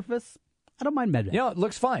on the surface, I don't mind Medved. Yeah, it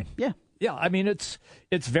looks fine. Yeah. I mean, it's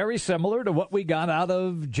very similar to what we got out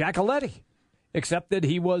of Giacoletti, except that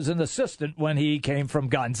he was an assistant when he came from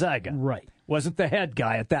Gonzaga. Right. Wasn't the head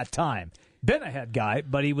guy at that time. Been a head guy,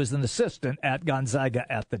 but he was an assistant at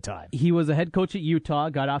Gonzaga at the time. He was a head coach at Utah,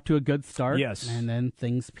 got off to a good start. Yes. And then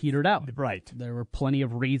things petered out. Right. There were plenty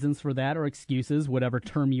of reasons for that, or excuses, whatever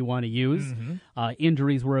term you want to use.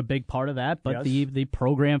 Injuries were a big part of that, but the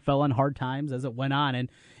program fell on hard times as it went on.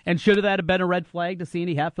 And should that have been a red flag to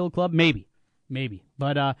Sandy Hatfield Club? Maybe.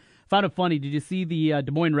 But found it funny. Did you see the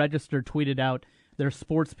Des Moines Register tweeted out their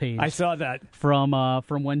sports page? I saw that from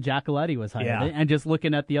when Giacoletti was hired, and just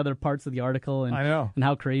looking at the other parts of the article, and I know. and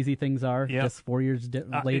how crazy things are. Just 4 years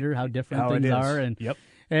later, how different things are,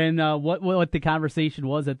 and what the conversation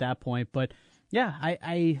was at that point. But yeah,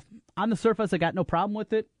 I on the surface, I got no problem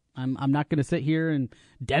with it. I'm not going to sit here and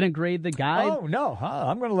denigrate the guy. Oh no,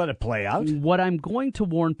 I'm going to let it play out. What I'm going to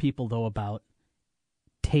warn people though about: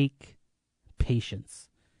 take patience.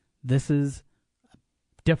 This is a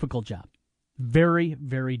difficult job. Very,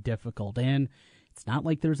 very difficult. And it's not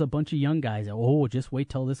like there's a bunch of young guys that, just wait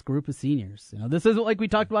till this group of seniors. This isn't like we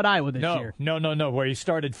talked about Iowa this year. No, where he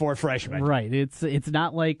started 4 freshmen. Right. It's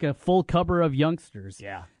not like a full cover of youngsters.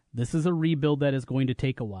 Yeah. This is a rebuild that is going to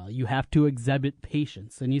take a while. You have to exhibit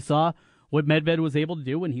patience. And you saw what Medved was able to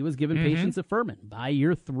do when he was given patience at Furman. By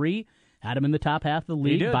year 3, had him in the top half of the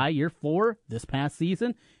league. By year 4, this past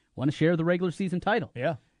season, won to share the regular season title.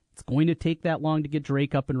 Yeah. It's going to take that long to get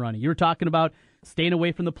Drake up and running. You were talking about staying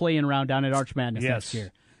away from the play-in round down at Arch Madness next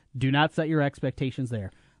year. Do not set your expectations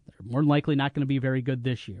there. They're more than likely not going to be very good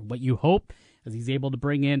this year. What you hope is he's able to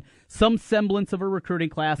bring in some semblance of a recruiting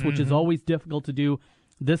class, which is always difficult to do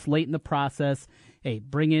this late in the process. Hey,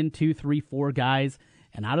 bring in 2, 3, 4 guys,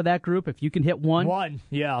 and out of that group, if you can hit one,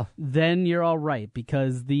 then you're all right,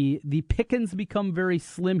 because the pickings become very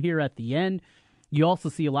slim here at the end. You also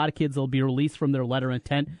see a lot of kids that will be released from their letter of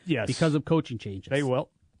intent because of coaching changes. They will.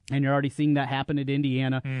 And you're already seeing that happen at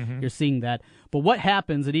Indiana. You're seeing that. But what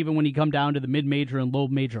happens, and even when you come down to the mid-major and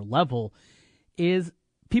low-major level, is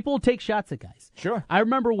people will take shots at guys. Sure. I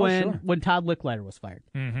remember when Todd Licklider was fired.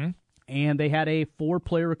 And they had a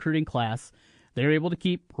 4-player recruiting class They were able to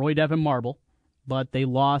keep Roy Devin Marble, but they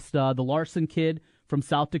lost the Larson kid from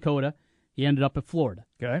South Dakota. He ended up at Florida.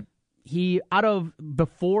 Okay.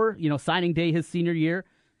 Before signing day his senior year,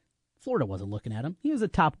 Florida wasn't looking at him. He was a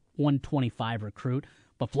top 125 recruit,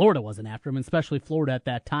 but Florida wasn't after him, especially Florida at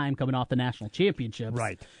that time coming off the national championships.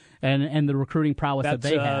 Right. And the recruiting prowess that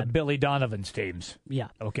they had. Billy Donovan's teams. Yeah.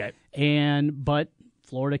 Okay. But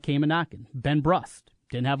Florida came a knocking. Ben Brust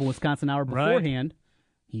didn't have a Wisconsin hour beforehand. Right.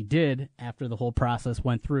 He did after the whole process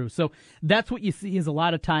went through. So that's what you see is a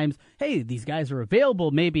lot of times, hey, these guys are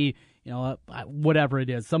available. Maybe, whatever it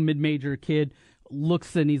is, some mid-major kid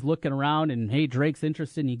looks and he's looking around and, hey, Drake's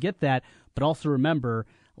interested and you get that. But also remember,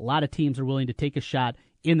 a lot of teams are willing to take a shot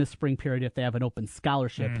in the spring period if they have an open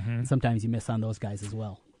scholarship. Mm-hmm. Sometimes you miss on those guys as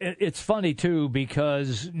well. It's funny, too,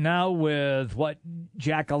 because now with what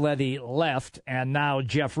Giacoletti left and now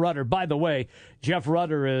Jeff Rutter. By the way, Jeff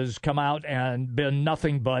Rutter has come out and been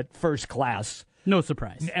nothing but first class. No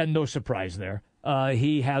surprise. And no surprise there.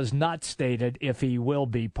 He has not stated if he will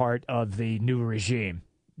be part of the new regime.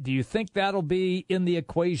 Do you think that'll be in the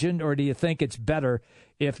equation, or do you think it's better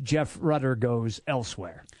if Jeff Rutter goes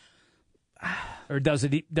elsewhere? Or does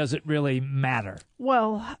it really matter?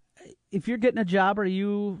 Well, if you're getting a job, are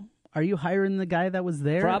you hiring the guy that was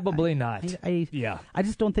there? Probably not. I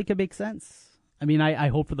just don't think it makes sense. I mean, I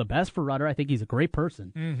hope for the best for Rutter. I think he's a great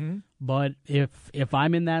person. Mm-hmm. But if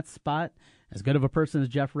I'm in that spot, as good of a person as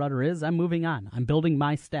Jeff Rutter is, I'm moving on. I'm building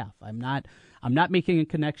my staff. I'm not making a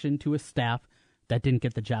connection to a staff that didn't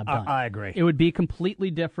get the job done. I agree. It would be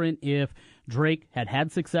completely different if Drake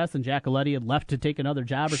had success and Giacoletti had left to take another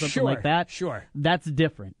job or something like that. Sure. That's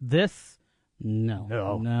different. This, no.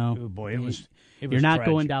 Oh, boy, it was You're not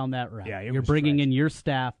tragic. Going down that route. Yeah, you're bringing in your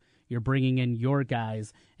staff, you're bringing in your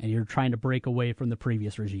guys, and you're trying to break away from the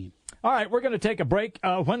previous regime. All right, we're going to take a break.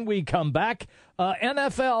 When we come back,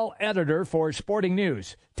 NFL editor for Sporting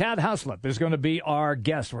News, Tad Haslip, is going to be our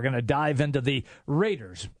guest. We're going to dive into the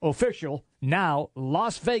Raiders, official, now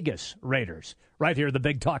Las Vegas Raiders, right here, the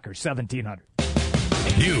Big Talker, 1700.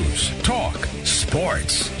 News, talk,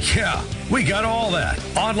 sports. Yeah, we got all that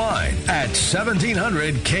online at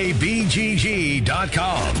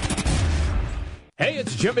 1700kbgg.com. Hey,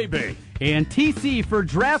 it's Jimmy B. And TC for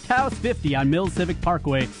Draft House 50 on Mills Civic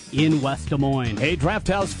Parkway in West Des Moines. Hey, Draft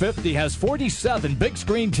House 50 has 47 big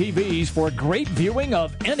screen TVs for great viewing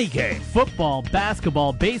of any game. Football,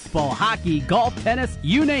 basketball, baseball, hockey, golf, tennis,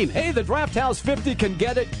 you name it. Hey, the Draft House 50 can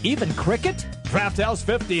get it, even cricket. Draft House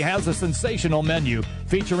 50 has a sensational menu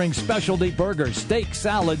featuring specialty burgers, steak,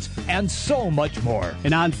 salads, and so much more.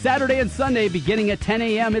 And on Saturday and Sunday, beginning at 10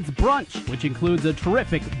 a.m., it's brunch, which includes a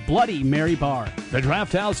terrific Bloody Mary bar. The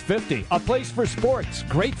Draft House 50, a place for sports,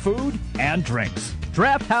 great food, and drinks.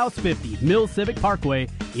 Draft House 50, Mills Civic Parkway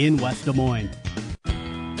in West Des Moines.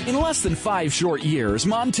 In less than 5 short years,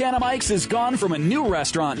 Montana Mike's has gone from a new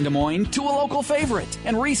restaurant in Des Moines to a local favorite.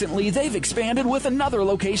 And recently, they've expanded with another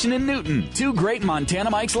location in Newton. 2 great Montana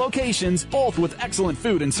Mike's locations, both with excellent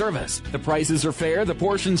food and service. The prices are fair, the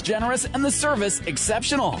portions generous, and the service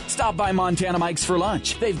exceptional. Stop by Montana Mike's for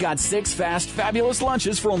lunch. They've got 6 fast, fabulous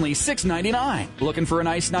lunches for only $6.99. Looking for a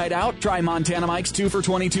nice night out? Try Montana Mike's 2 for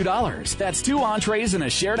 $22. That's 2 entrees and a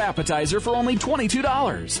shared appetizer for only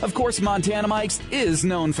 $22. Of course, Montana Mike's is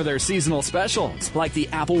known for their seasonal specials, like the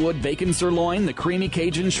Applewood Bacon Sirloin, the Creamy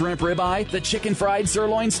Cajun Shrimp Ribeye, the Chicken Fried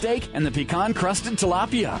Sirloin Steak, and the Pecan Crusted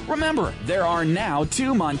Tilapia. Remember, there are now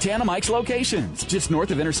 2 Montana Mike's locations, just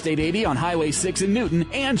north of Interstate 80 on Highway 6 in Newton,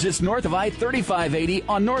 and just north of I-3580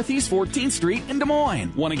 on Northeast 14th Street in Des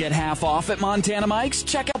Moines. Want to get half off at Montana Mike's?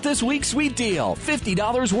 Check out this week's sweet deal.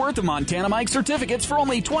 $50 worth of Montana Mike's certificates for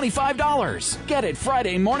only $25. Get it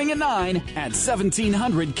Friday morning at 9 at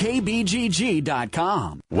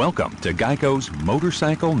 1700kbgg.com. Welcome to Geico's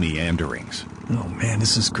Motorcycle Meanderings. Oh man,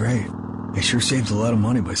 this is great. I sure saved a lot of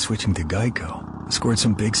money by switching to Geico. I scored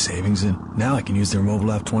some big savings, and now I can use their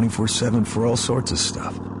mobile app 24/7 for all sorts of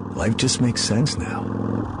stuff. Life just makes sense now.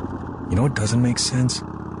 You know what doesn't make sense?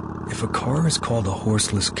 If a car is called a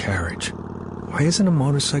horseless carriage, why isn't a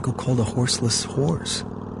motorcycle called a horseless horse?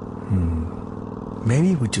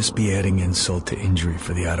 Maybe it would just be adding insult to injury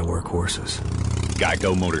for the out-of-work horses.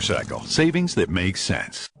 Geico Motorcycle. Savings that make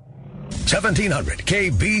sense. 1700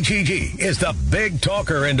 KBGG is the big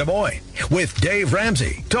talker in Des Moines with Dave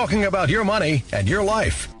Ramsey talking about your money and your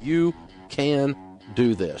life. You can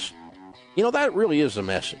do this. You know, that really is the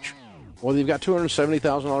message. Whether you've got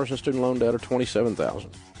 $270,000 in student loan debt or $27,000,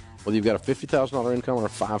 whether you've got a $50,000 income or a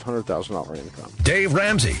 $500,000 income. Dave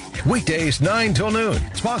Ramsey, weekdays 9 till noon,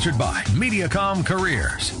 sponsored by Mediacom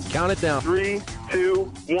Careers. Count it down. 3,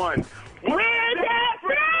 2, 1.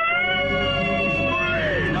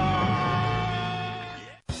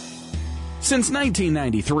 Since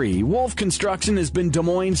 1993, Wolf Construction has been Des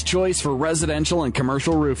Moines' choice for residential and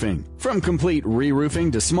commercial roofing. From complete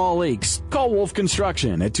re-roofing to small leaks, call Wolf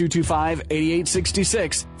Construction at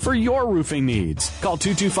 225-8866 for your roofing needs. Call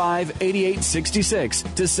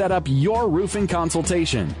 225-8866 to set up your roofing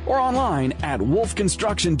consultation or online at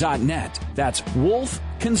wolfconstruction.net. That's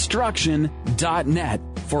wolfconstruction.net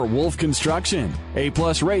for Wolf Construction. A+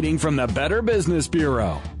 rating from the Better Business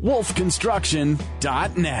Bureau.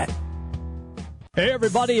 wolfconstruction.net. Hey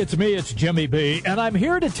everybody, it's me, it's Jimmy B, and I'm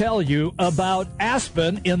here to tell you about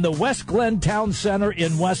Aspen in the West Glen Town Center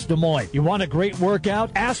in West Des Moines. You want a great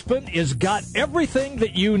workout? Aspen has got everything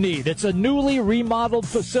that you need. It's a newly remodeled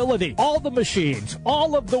facility. All the machines,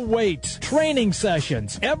 all of the weights, training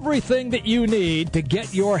sessions, everything that you need to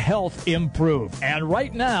get your health improved. And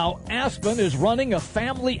right now, Aspen is running a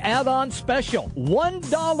family add-on special.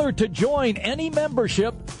 $1 to join any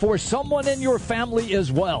membership for someone in your family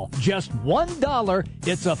as well. Just $1.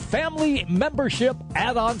 It's a family membership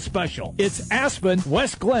add-on special. It's Aspen,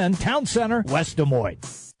 West Glen, Town Center, West Des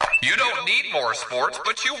Moines. You don't need more sports,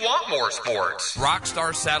 but you want more sports.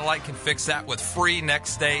 Rockstar Satellite can fix that with free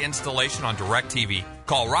next-day installation on DirecTV.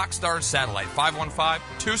 Call Rockstar Satellite,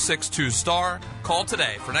 515-262-STAR. Call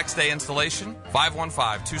today for next-day installation,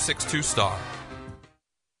 515-262-STAR.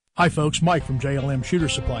 Hi folks, Mike from JLM Shooter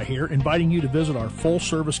Supply here, inviting you to visit our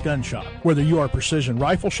full-service gun shop. Whether you are precision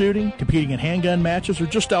rifle shooting, competing in handgun matches, or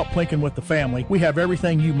just out plinking with the family, we have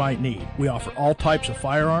everything you might need. We offer all types of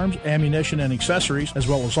firearms, ammunition, and accessories, as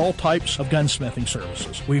well as all types of gunsmithing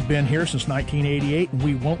services. We've been here since 1988, and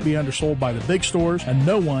we won't be undersold by the big stores, and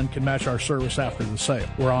no one can match our service after the sale.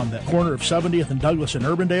 We're on the corner of 70th and Douglas in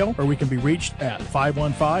Urbandale, or we can be reached at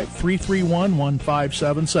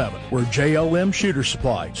 515-331-1577. We're JLM Shooter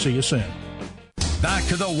Supply. See you soon. Back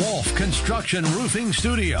to the Wolf Construction Roofing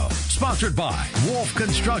Studio, sponsored by Wolf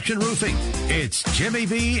Construction Roofing. It's Jimmy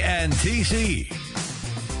B and TC.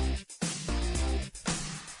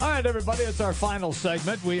 All right, everybody, it's our final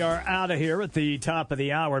segment. We are out of here at the top of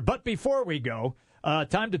the hour. But before we go,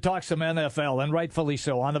 time to talk some NFL, and rightfully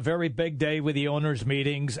so, on a very big day with the owners'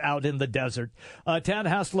 meetings out in the desert. Tad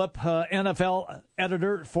Haslip, NFL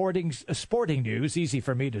editor, Sporting News, easy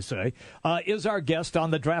for me to say, is our guest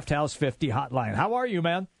on the Draft House 50 hotline. How are you,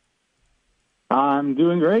 man? I'm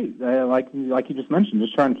doing great. Like you just mentioned,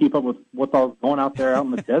 just trying to keep up with what's all going out there out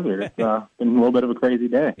in the desert. It's been a little bit of a crazy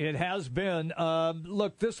day. It has been.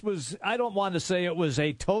 Look, this was, I don't want to say it was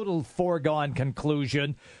a total foregone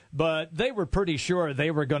conclusion, but they were pretty sure they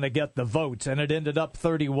were going to get the votes, and it ended up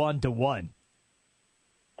 31-1.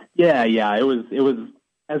 Yeah, it was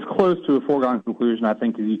as close to a foregone conclusion, I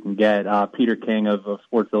think, as you can get. Peter King of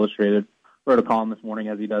Sports Illustrated wrote a column this morning,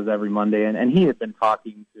 as he does every Monday, and he had been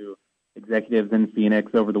talking to executives in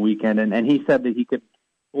Phoenix over the weekend, and he said that he could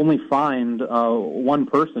only find one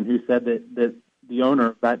person who said that the owner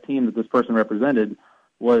of that team that this person represented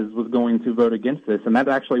was going to vote against this, and that's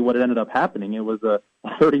actually what ended up happening. It was a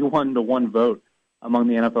 31-1 vote among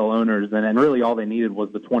the NFL owners, and really all they needed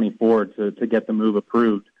was the 24 to get the move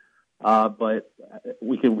approved. But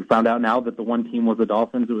we found out now that the one team was the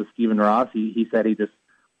Dolphins. It was Stephen Ross. He said he just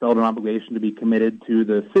felt an obligation to be committed to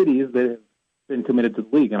the cities that have been committed to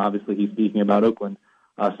the league, and obviously he's speaking about Oakland.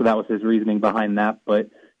 So that was his reasoning behind that. But,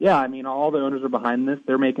 yeah, I mean, all the owners are behind this.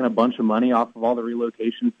 They're making a bunch of money off of all the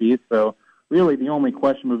relocation fees. So really the only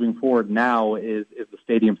question moving forward now is the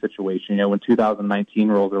stadium situation. You know, when 2019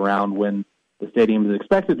 rolls around, when the stadium is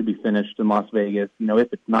expected to be finished in Las Vegas, you know,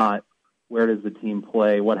 if it's not, where does the team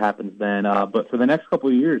play? What happens then? But for the next couple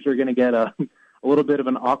of years, you're going to get a little bit of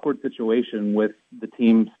an awkward situation with the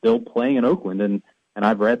team still playing in Oakland. And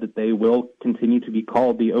I've read that they will continue to be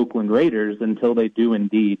called the Oakland Raiders until they do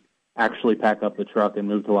indeed actually pack up the truck and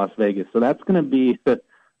move to Las Vegas. So that's going to be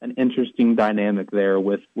an interesting dynamic there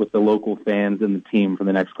with the local fans and the team for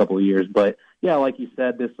the next couple of years. But, yeah, like you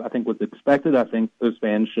said, this, I think, was expected. I think those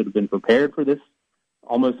fans should have been prepared for this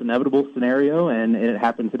almost inevitable scenario, and it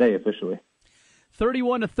happened today officially.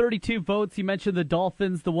 31-32 votes. You mentioned the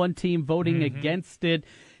Dolphins, the one team voting against it.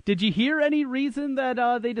 Did you hear any reason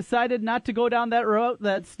that they decided not to go down that route,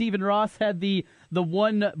 that Stephen Ross had the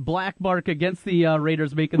one black mark against the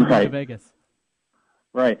Raiders making the move to Vegas?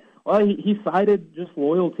 Right. Well, he cited just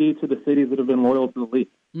loyalty to the cities that have been loyal to the league.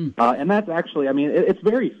 And that's actually, I mean, it's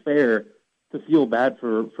very fair to feel bad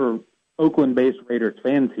for Oakland-based Raiders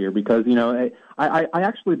fans here because, you know, I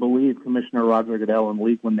actually believe Commissioner Roger Goodell and the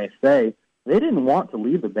league when they say they didn't want to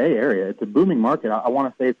leave the Bay Area. It's a booming market. I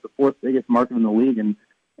want to say it's the fourth biggest market in the league, and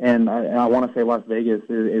I want to say Las Vegas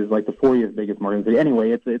is like the 40th biggest market in the city. Anyway,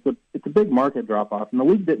 it's a big market drop-off, and the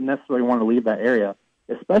league didn't necessarily want to leave that area.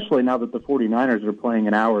 especially now that the 49ers are playing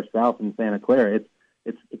an hour south in Santa Clara.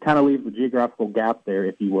 It kind of leaves a geographical gap there,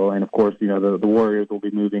 if you will. And, of course, the Warriors will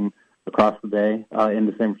be moving across the bay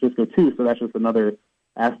into San Francisco, too, so that's just another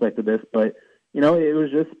aspect of this. But, it was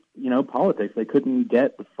just, politics. They couldn't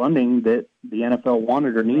get the funding that the NFL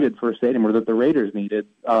wanted or needed for a stadium, or that the Raiders needed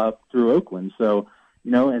through Oakland. So,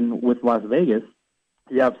 and with Las Vegas,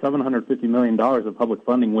 you have $750 million of public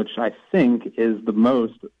funding, which I think is the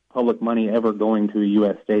most public money ever going to a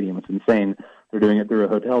U.S. stadium. It's insane. They're doing it through a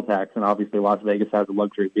hotel tax, and obviously Las Vegas has the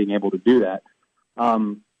luxury of being able to do that.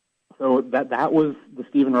 So that was the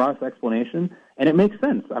Stephen Ross explanation, and it makes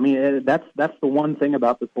sense. I mean, that's the one thing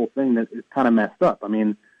about this whole thing that is kind of messed up. I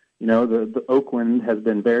mean, the Oakland has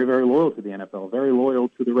been very, very loyal to the NFL, very loyal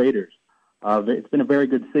to the Raiders. It's been a very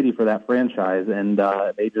good city for that franchise, and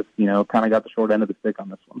they just, kind of got the short end of the stick on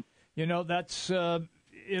this one. That's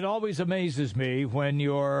it always amazes me when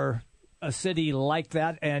you're a city like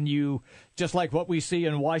that and you, just like what we see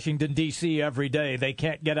in Washington, D.C. every day, they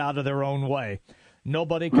can't get out of their own way.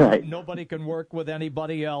 Nobody can work with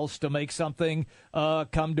anybody else to make something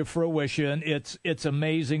come to fruition. It's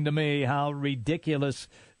amazing to me how ridiculous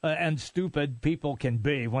and stupid people can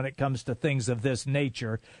be when it comes to things of this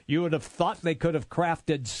nature. You would have thought they could have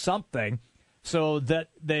crafted something so that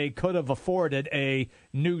they could have afforded a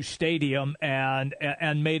new stadium and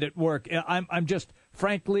made it work. I'm just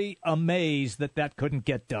frankly amazed that couldn't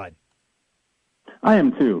get done. I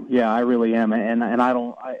am too. Yeah, I really am, and I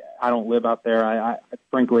don't live out there. I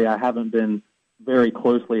frankly I haven't been very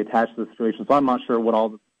closely attached to the situation, so I'm not sure what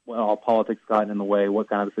all politics got in the way, what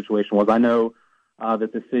kind of the situation was. I know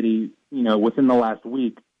that the city, within the last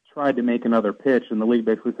week, tried to make another pitch, and the league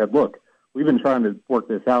basically said, "Look, we've been trying to work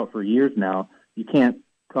this out for years now. You can't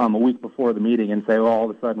come a week before the meeting and say, well, all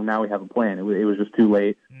of a sudden now we have a plan. It was just too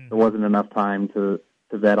late. There wasn't enough time to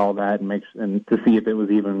vet all that and to see if it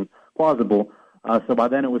was even plausible." So by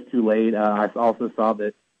then it was too late. I also saw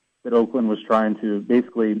that Oakland was trying to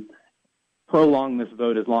basically prolong this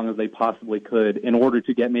vote as long as they possibly could in order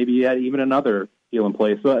to get maybe even another deal in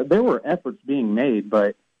place. So there were efforts being made,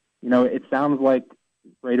 but, it sounds like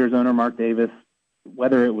Raiders owner Mark Davis,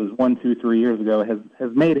 whether it was 1, 2, 3 years ago, has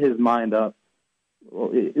made his mind up. Well,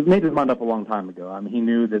 it made his mind up a long time ago. I mean, he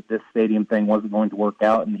knew that this stadium thing wasn't going to work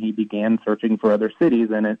out, and he began searching for other cities,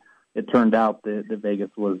 and it turned out that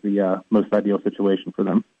Vegas was the most ideal situation for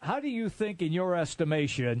them. How do you think, in your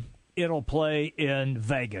estimation, it'll play in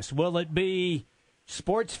Vegas? Will it be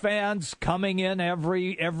sports fans coming in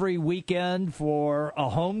every weekend for a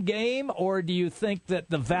home game, or do you think that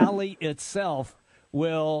the Valley itself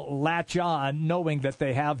will latch on, knowing that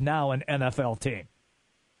they have now an NFL team?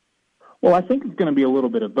 Well, I think it's going to be a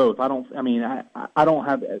little bit of both. I don't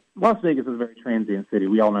have Las Vegas is a very transient city.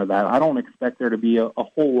 We all know that. I don't expect there to be a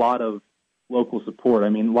whole lot of local support. I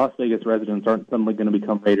mean, Las Vegas residents aren't suddenly going to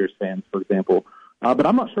become Raiders fans, for example. But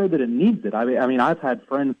I'm not sure that it needs it. I mean, I've had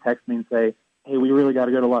friends text me and say, "Hey, we really got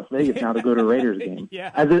to go to Las Vegas now to go to a Raiders game."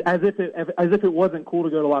 Yeah. As if it wasn't cool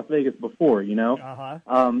to go to Las Vegas before,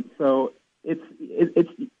 So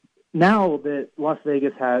it's now that Las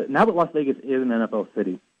Vegas is an NFL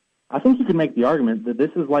city, I think you can make the argument that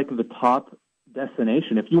this is like the top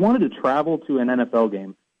destination. If you wanted to travel to an NFL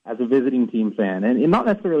game as a visiting team fan, and not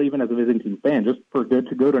necessarily even as a visiting team fan, just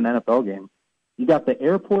to go to an NFL game, you got the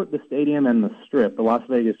airport, the stadium, and the Strip, the Las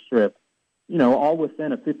Vegas Strip, all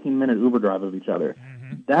within a 15-minute Uber drive of each other.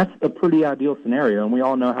 Mm-hmm. That's a pretty ideal scenario, and we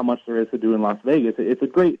all know how much there is to do in Las Vegas. It's a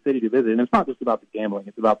great city to visit, and it's not just about the gambling.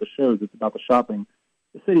 It's about the shows. It's about the shopping.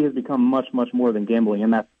 The city has become much, much more than gambling,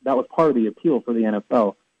 and that was part of the appeal for the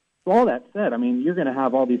NFL. So all that said, I mean, you're going to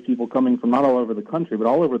have all these people coming from not all over the country, but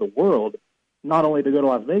all over the world, not only to go to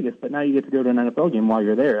Las Vegas, but now you get to go to an NFL game while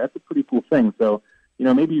you're there. That's a pretty cool thing. So,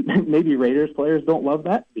 maybe Raiders players don't love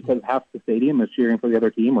that because half the stadium is cheering for the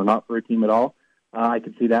other team or not for a team at all. I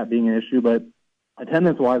could see that being an issue, but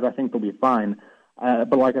attendance-wise, I think they'll be fine.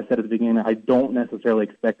 But like I said at the beginning, I don't necessarily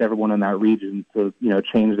expect everyone in that region to,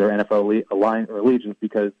 change their NFL allegiance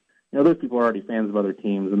because, those people are already fans of other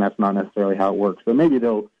teams, and that's not necessarily how it works. So maybe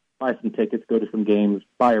they'll buy some tickets, go to some games,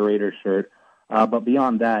 buy a Raiders shirt. But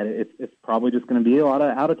beyond that, it's probably just going to be a lot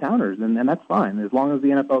of out-of-towners, and that's fine. As long as the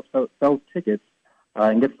NFL sells tickets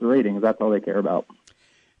and gets the ratings, that's all they care about.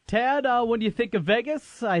 Tad, when you think of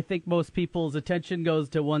Vegas, I think most people's attention goes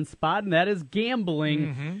to one spot, and that is gambling.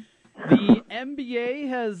 Mm-hmm. The NBA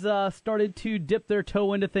has started to dip their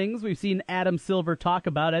toe into things. We've seen Adam Silver talk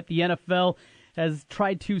about it. The NFL has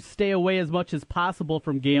tried to stay away as much as possible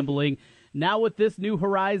from gambling. Now with this new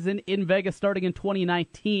horizon in Vegas starting in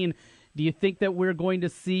 2019, Do you think that we're going to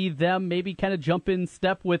see them maybe kind of jump in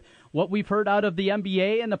step with what we've heard out of the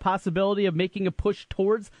NBA and the possibility of making a push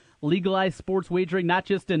towards legalized sports wagering, not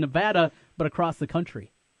just in Nevada, but across the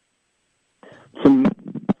country?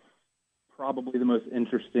 Probably the most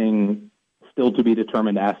interesting, still to be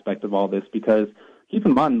determined aspect of all this, because keep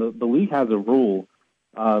in mind, the league has a rule.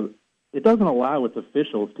 It doesn't allow its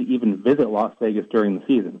officials to even visit Las Vegas during the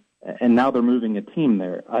season, and now they're moving a team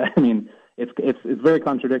there. I mean, it's very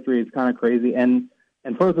contradictory. It's kind of crazy. And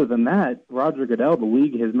further than that, Roger Goodell, the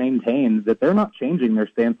league, has maintained that they're not changing their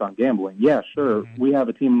stance on gambling. Yeah, sure, we have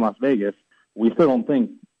a team in Las Vegas. We still don't think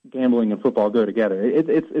gambling and football go together.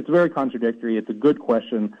 It's very contradictory. It's a good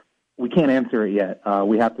question. We can't answer it yet.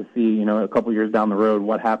 We have to see, a couple years down the road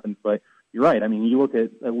what happens. But you're right. I mean, you look at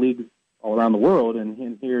leagues all around the world,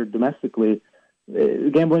 and here domestically,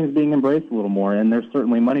 gambling is being embraced a little more, and there's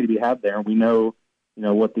certainly money to be had there. And we know,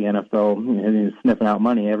 what the NFL is sniffing out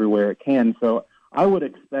money everywhere it can. So I would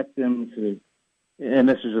expect them to, and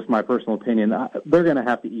this is just my personal opinion, they're going to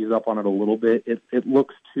have to ease up on it a little bit. It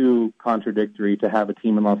looks too contradictory to have a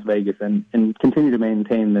team in Las Vegas and continue to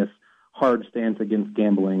maintain this hard stance against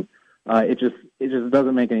gambling. It just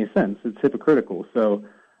doesn't make any sense. It's hypocritical. So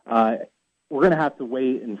we're going to have to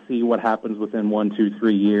wait and see what happens within 1, 2,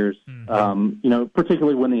 3 years.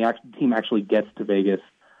 Particularly when the team actually gets to Vegas.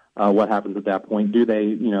 What happens at that point? Do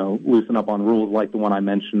they, loosen up on rules like the one I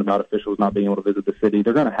mentioned about officials not being able to visit the city?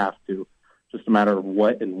 They're going to have to. Just a matter of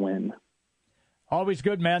what and when. Always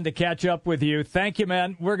good, man, to catch up with you. Thank you,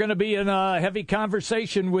 man. We're going to be in a heavy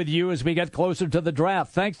conversation with you as we get closer to the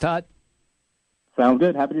draft. Thanks, Todd. Sounds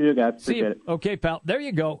good. Happy to do it, guys. See you. Appreciate it. Okay, pal. There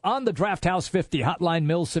you go. On the Draft House 50, Hotline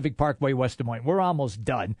Mills, Civic Parkway, West Des Moines. We're almost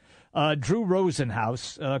done. Drew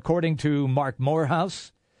Rosenhaus, according to Mark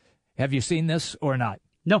Morehouse, have you seen this or not?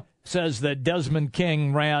 No. Says that Desmond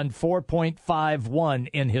King ran 4.51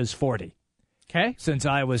 in his 40. Okay. Since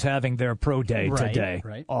I was having their pro day today.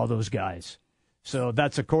 Right. All those guys. So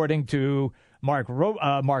that's according to Mark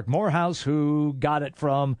Morehouse, who got it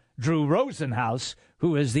from Drew Rosenhaus,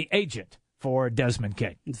 who is the agent for Desmond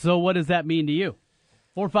King. So what does that mean to you?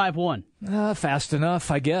 4.51. Fast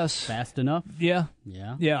enough, I guess. Fast enough? Yeah.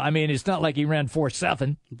 Yeah. Yeah, I mean, it's not like he ran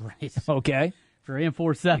 4.7. Right. Okay. If he ran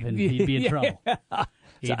 4.7, he'd be in trouble.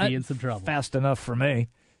 He'd be in some trouble. Fast enough for me.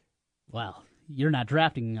 Well, you're not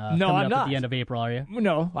drafting no, coming I'm up not. at the end of April, are you?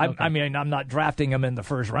 No. Okay. I mean, I'm not drafting him in the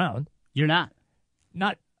first round. You're not?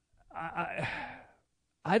 Not. I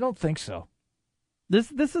don't think so.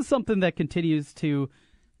 This is something that continues to.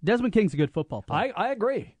 Desmond King's a good football player. I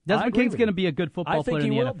agree. Desmond King's going to be a good football player in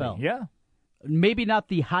the NFL. Be. Yeah. Maybe not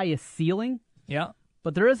the highest ceiling. Yeah.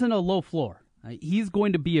 But there isn't a low floor. He's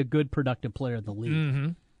going to be a good, productive player in the league. Mm-hmm.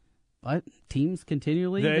 But teams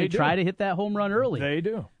continually they try to hit that home run early. They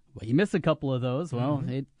do. But you miss a couple of those, well,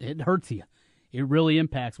 it hurts you. It really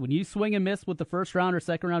impacts. When you swing and miss with the first round or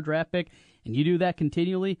second round draft pick, and you do that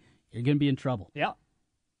continually, you're going to be in trouble. Yeah.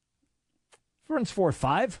 Runs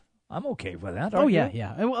 4.5. I'm okay with that. Oh, yeah,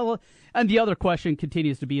 yeah. And the other question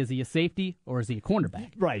continues to be, is he a safety or is he a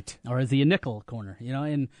cornerback? Right. Or is he a nickel corner?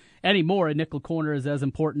 And anymore, a nickel corner is as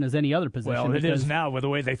important as any other position. Well, it is now with the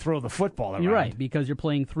way they throw the football around. You're right, because you're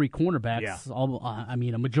playing three cornerbacks,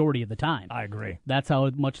 a majority of the time. I agree. That's how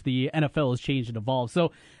much the NFL has changed and evolved.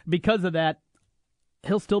 So because of that,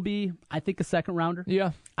 he'll still be, I think, a second rounder.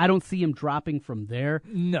 Yeah. I don't see him dropping from there.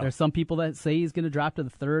 No. There's some people that say he's going to drop to the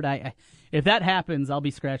third. If that happens, I'll be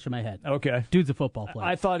scratching my head. Okay. Dude's a football player.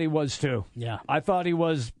 I thought he was, too. Yeah. I thought he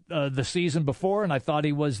was the season before, and I thought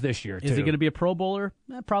he was this year, too. Is he going to be a Pro Bowler?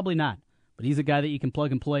 Probably not. But he's a guy that you can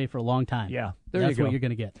plug and play for a long time. Yeah, That's what you're going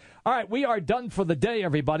to get. All right, we are done for the day,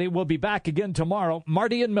 everybody. We'll be back again tomorrow.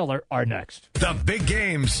 Marty and Miller are next. The big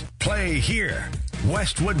games play here.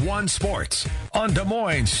 Westwood One Sports on Des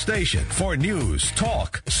Moines Station for news,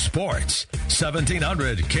 talk, sports.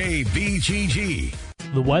 1700 KBGG.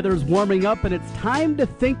 The weather's warming up and it's time to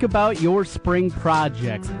think about your spring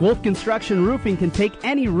projects. Wolf Construction Roofing can take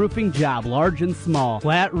any roofing job, large and small.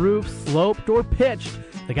 Flat roof, sloped, or pitched.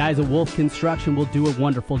 The guys at Wolf Construction will do a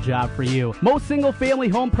wonderful job for you. Most single-family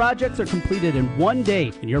home projects are completed in one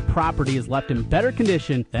day, and your property is left in better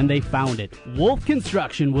condition than they found it. Wolf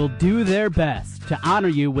Construction will do their best to honor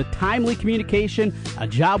you with timely communication, a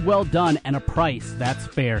job well done, and a price that's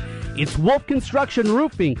fair. It's Wolf Construction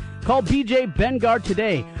Roofing. Call BJ Bengard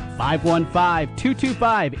today,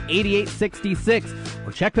 515-225-8866,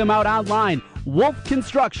 or check them out online,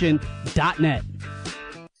 wolfconstruction.net.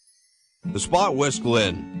 The Spa at West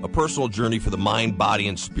Glen, a personal journey for the mind, body,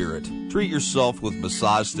 and spirit. Treat yourself with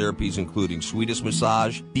massage therapies including Swedish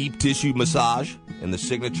massage, deep tissue massage, and the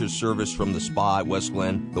signature service from the Spa at West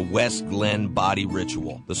Glen, the West Glen Body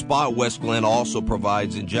Ritual. The Spa at West Glen also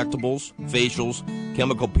provides injectables, facials,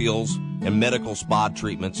 chemical peels, and medical spa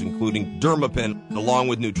treatments, including Dermapen, along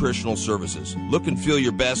with nutritional services. Look and feel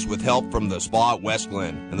your best with help from the Spa at West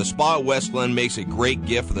Glen. And the Spa at West Glen makes a great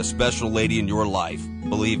gift for the special lady in your life.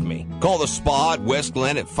 Believe me. Call the Spa at West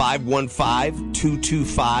Glen at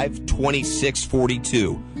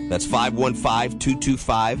 515-225-2642. That's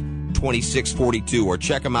 515-225-2642. Or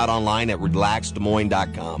check them out online at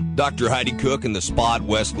relaxdesmoines.com. Dr. Heidi Cook and the Spa at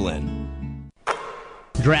West Glen.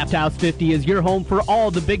 Draft House 50 is your home for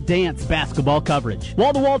all the big dance basketball coverage.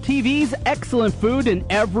 Wall-to-wall TVs, excellent food, and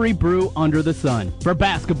every brew under the sun. For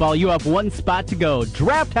basketball, you have one spot to go.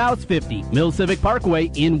 Draft House 50, Mill Civic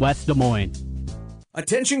Parkway in West Des Moines.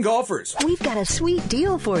 Attention golfers. We've got a sweet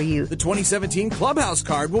deal for you. The 2017 Clubhouse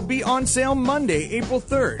card will be on sale Monday, April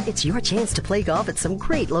 3rd. It's your chance to play golf at some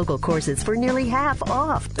great local courses for nearly half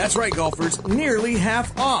off. That's right, golfers. Nearly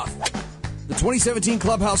half off. The 2017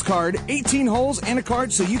 Clubhouse card, 18 holes and a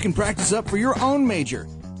card so you can practice up for your own major.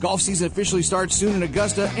 Golf season officially starts soon in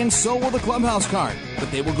Augusta, and so will the Clubhouse card.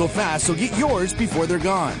 But they will go fast, so get yours before they're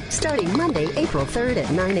gone. Starting Monday, April 3rd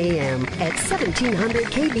at 9 a.m. at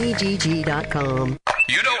 1700kbgg.com.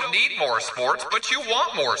 You don't need more sports, but you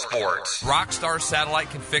want more sports. Rockstar Satellite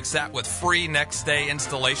can fix that with free next-day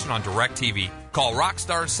installation on DirecTV. Call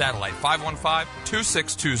Rockstar Satellite,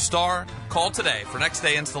 515-262-STAR. Call today for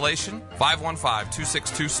next-day installation,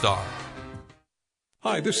 515-262-STAR.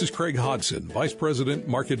 Hi, this is Craig Hodson, Vice President,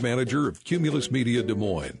 Market Manager of Cumulus Media Des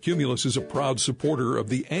Moines. Cumulus is a proud supporter of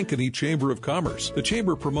the Ankeny Chamber of Commerce. The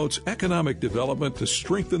Chamber promotes economic development to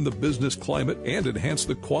strengthen the business climate and enhance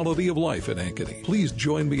the quality of life in Ankeny. Please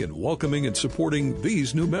join me in welcoming and supporting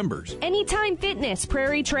these new members. Anytime Fitness,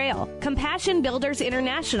 Prairie Trail, Compassion Builders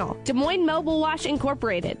International, Des Moines Mobile Wash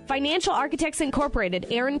Incorporated, Financial Architects Incorporated,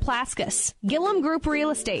 Aaron Plaskus, Gillum Group Real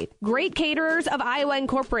Estate, Great Caterers of Iowa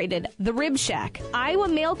Incorporated, The Rib Shack, Iowa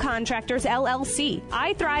Mail Contractors LLC,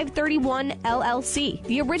 I Thrive 31 LLC,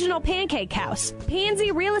 The Original Pancake House,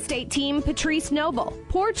 Pansy Real Estate Team Patrice Noble,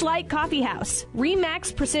 Porch Light Coffee House,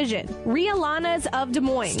 Remax Precision, Rialanas of Des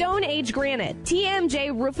Moines, Stone Age Granite,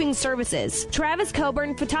 TMJ Roofing Services, Travis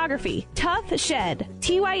Coburn Photography, Tough Shed,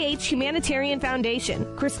 TYH Humanitarian Foundation,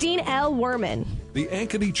 Christine L. Werman. The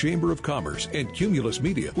Ankeny Chamber of Commerce and Cumulus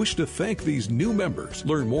Media wish to thank these new members.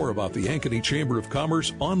 Learn more about the Ankeny Chamber of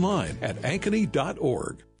Commerce online at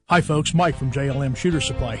ankeny.org. Hi folks, Mike from JLM Shooter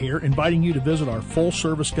Supply here, inviting you to visit our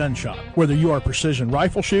full-service gun shop. Whether you are precision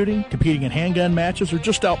rifle shooting, competing in handgun matches, or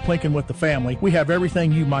just out plinking with the family, we have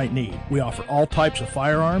everything you might need. We offer all types of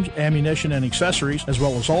firearms, ammunition, and accessories, as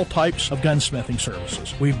well as all types of gunsmithing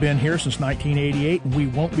services. We've been here since 1988, and we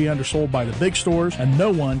won't be undersold by the big stores, and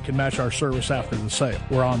no one can match our service after the sale.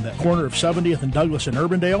 We're on the corner of 70th and Douglas in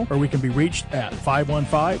Urbandale, or we can be reached at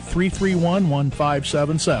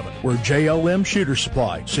 515-331-1577. We're JLM Shooter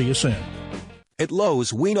Supply. See you soon. At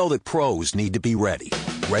Lowe's, we know that pros need to be ready.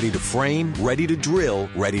 Ready to frame, ready to drill,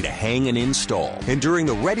 ready to hang and install. And during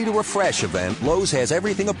the Ready to Refresh event, Lowe's has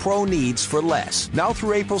everything a pro needs for less. Now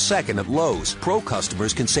through April 2nd at Lowe's, pro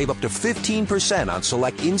customers can save up to 15% on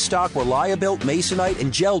select in-stock Reliabuilt, Masonite,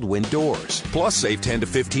 and Geldwin doors. Plus, save 10 to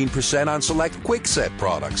 15% on select Kwikset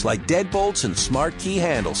products like deadbolts and Smart Key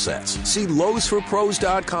handle sets. See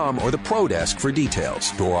Lowe'sForPros.com or the Pro Desk for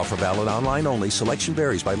details. Door offer valid online only. Selection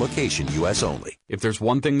varies by location. U.S. only. If there's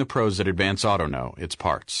one thing the pros at Advance Auto know, it's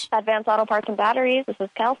parts. Advance Auto Parts and Batteries, this is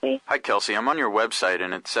Kelsey. Hi, Kelsey. I'm on your website,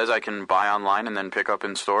 and it says I can buy online and then pick up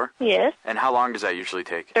in store? Yes. And how long does that usually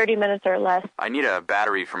take? 30 minutes or less. I need a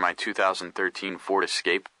battery for my 2013 Ford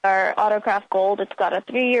Escape. Our Autocraft Gold, it's got a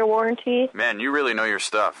 3-year warranty. Man, you really know your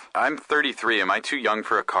stuff. I'm 33. Am I too young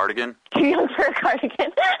for a cardigan? Too young for a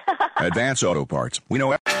cardigan. Advance Auto Parts. We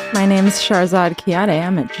know. My name's Sharzad Kiade.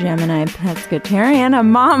 I'm a Gemini pescatarian, a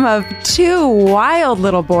mom of 2 wild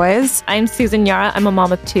little boys. I'm Susan Yara. I'm a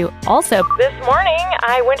mom of 2 also. This morning,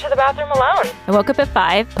 I went to the bathroom alone. I woke up at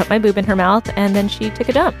 5, put my boob in her mouth, and then she took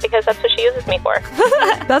a dump. Because that's what she uses me for.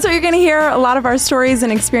 That's what you're going to hear. A lot of our stories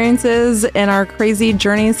and experiences and our crazy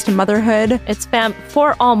journeys to motherhood. It's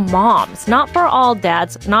for all moms, not for all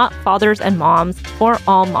dads, not fathers and moms, for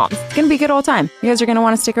all moms. It's going to be a good old time. You guys are going to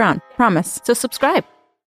want to stick around. Promise. So subscribe.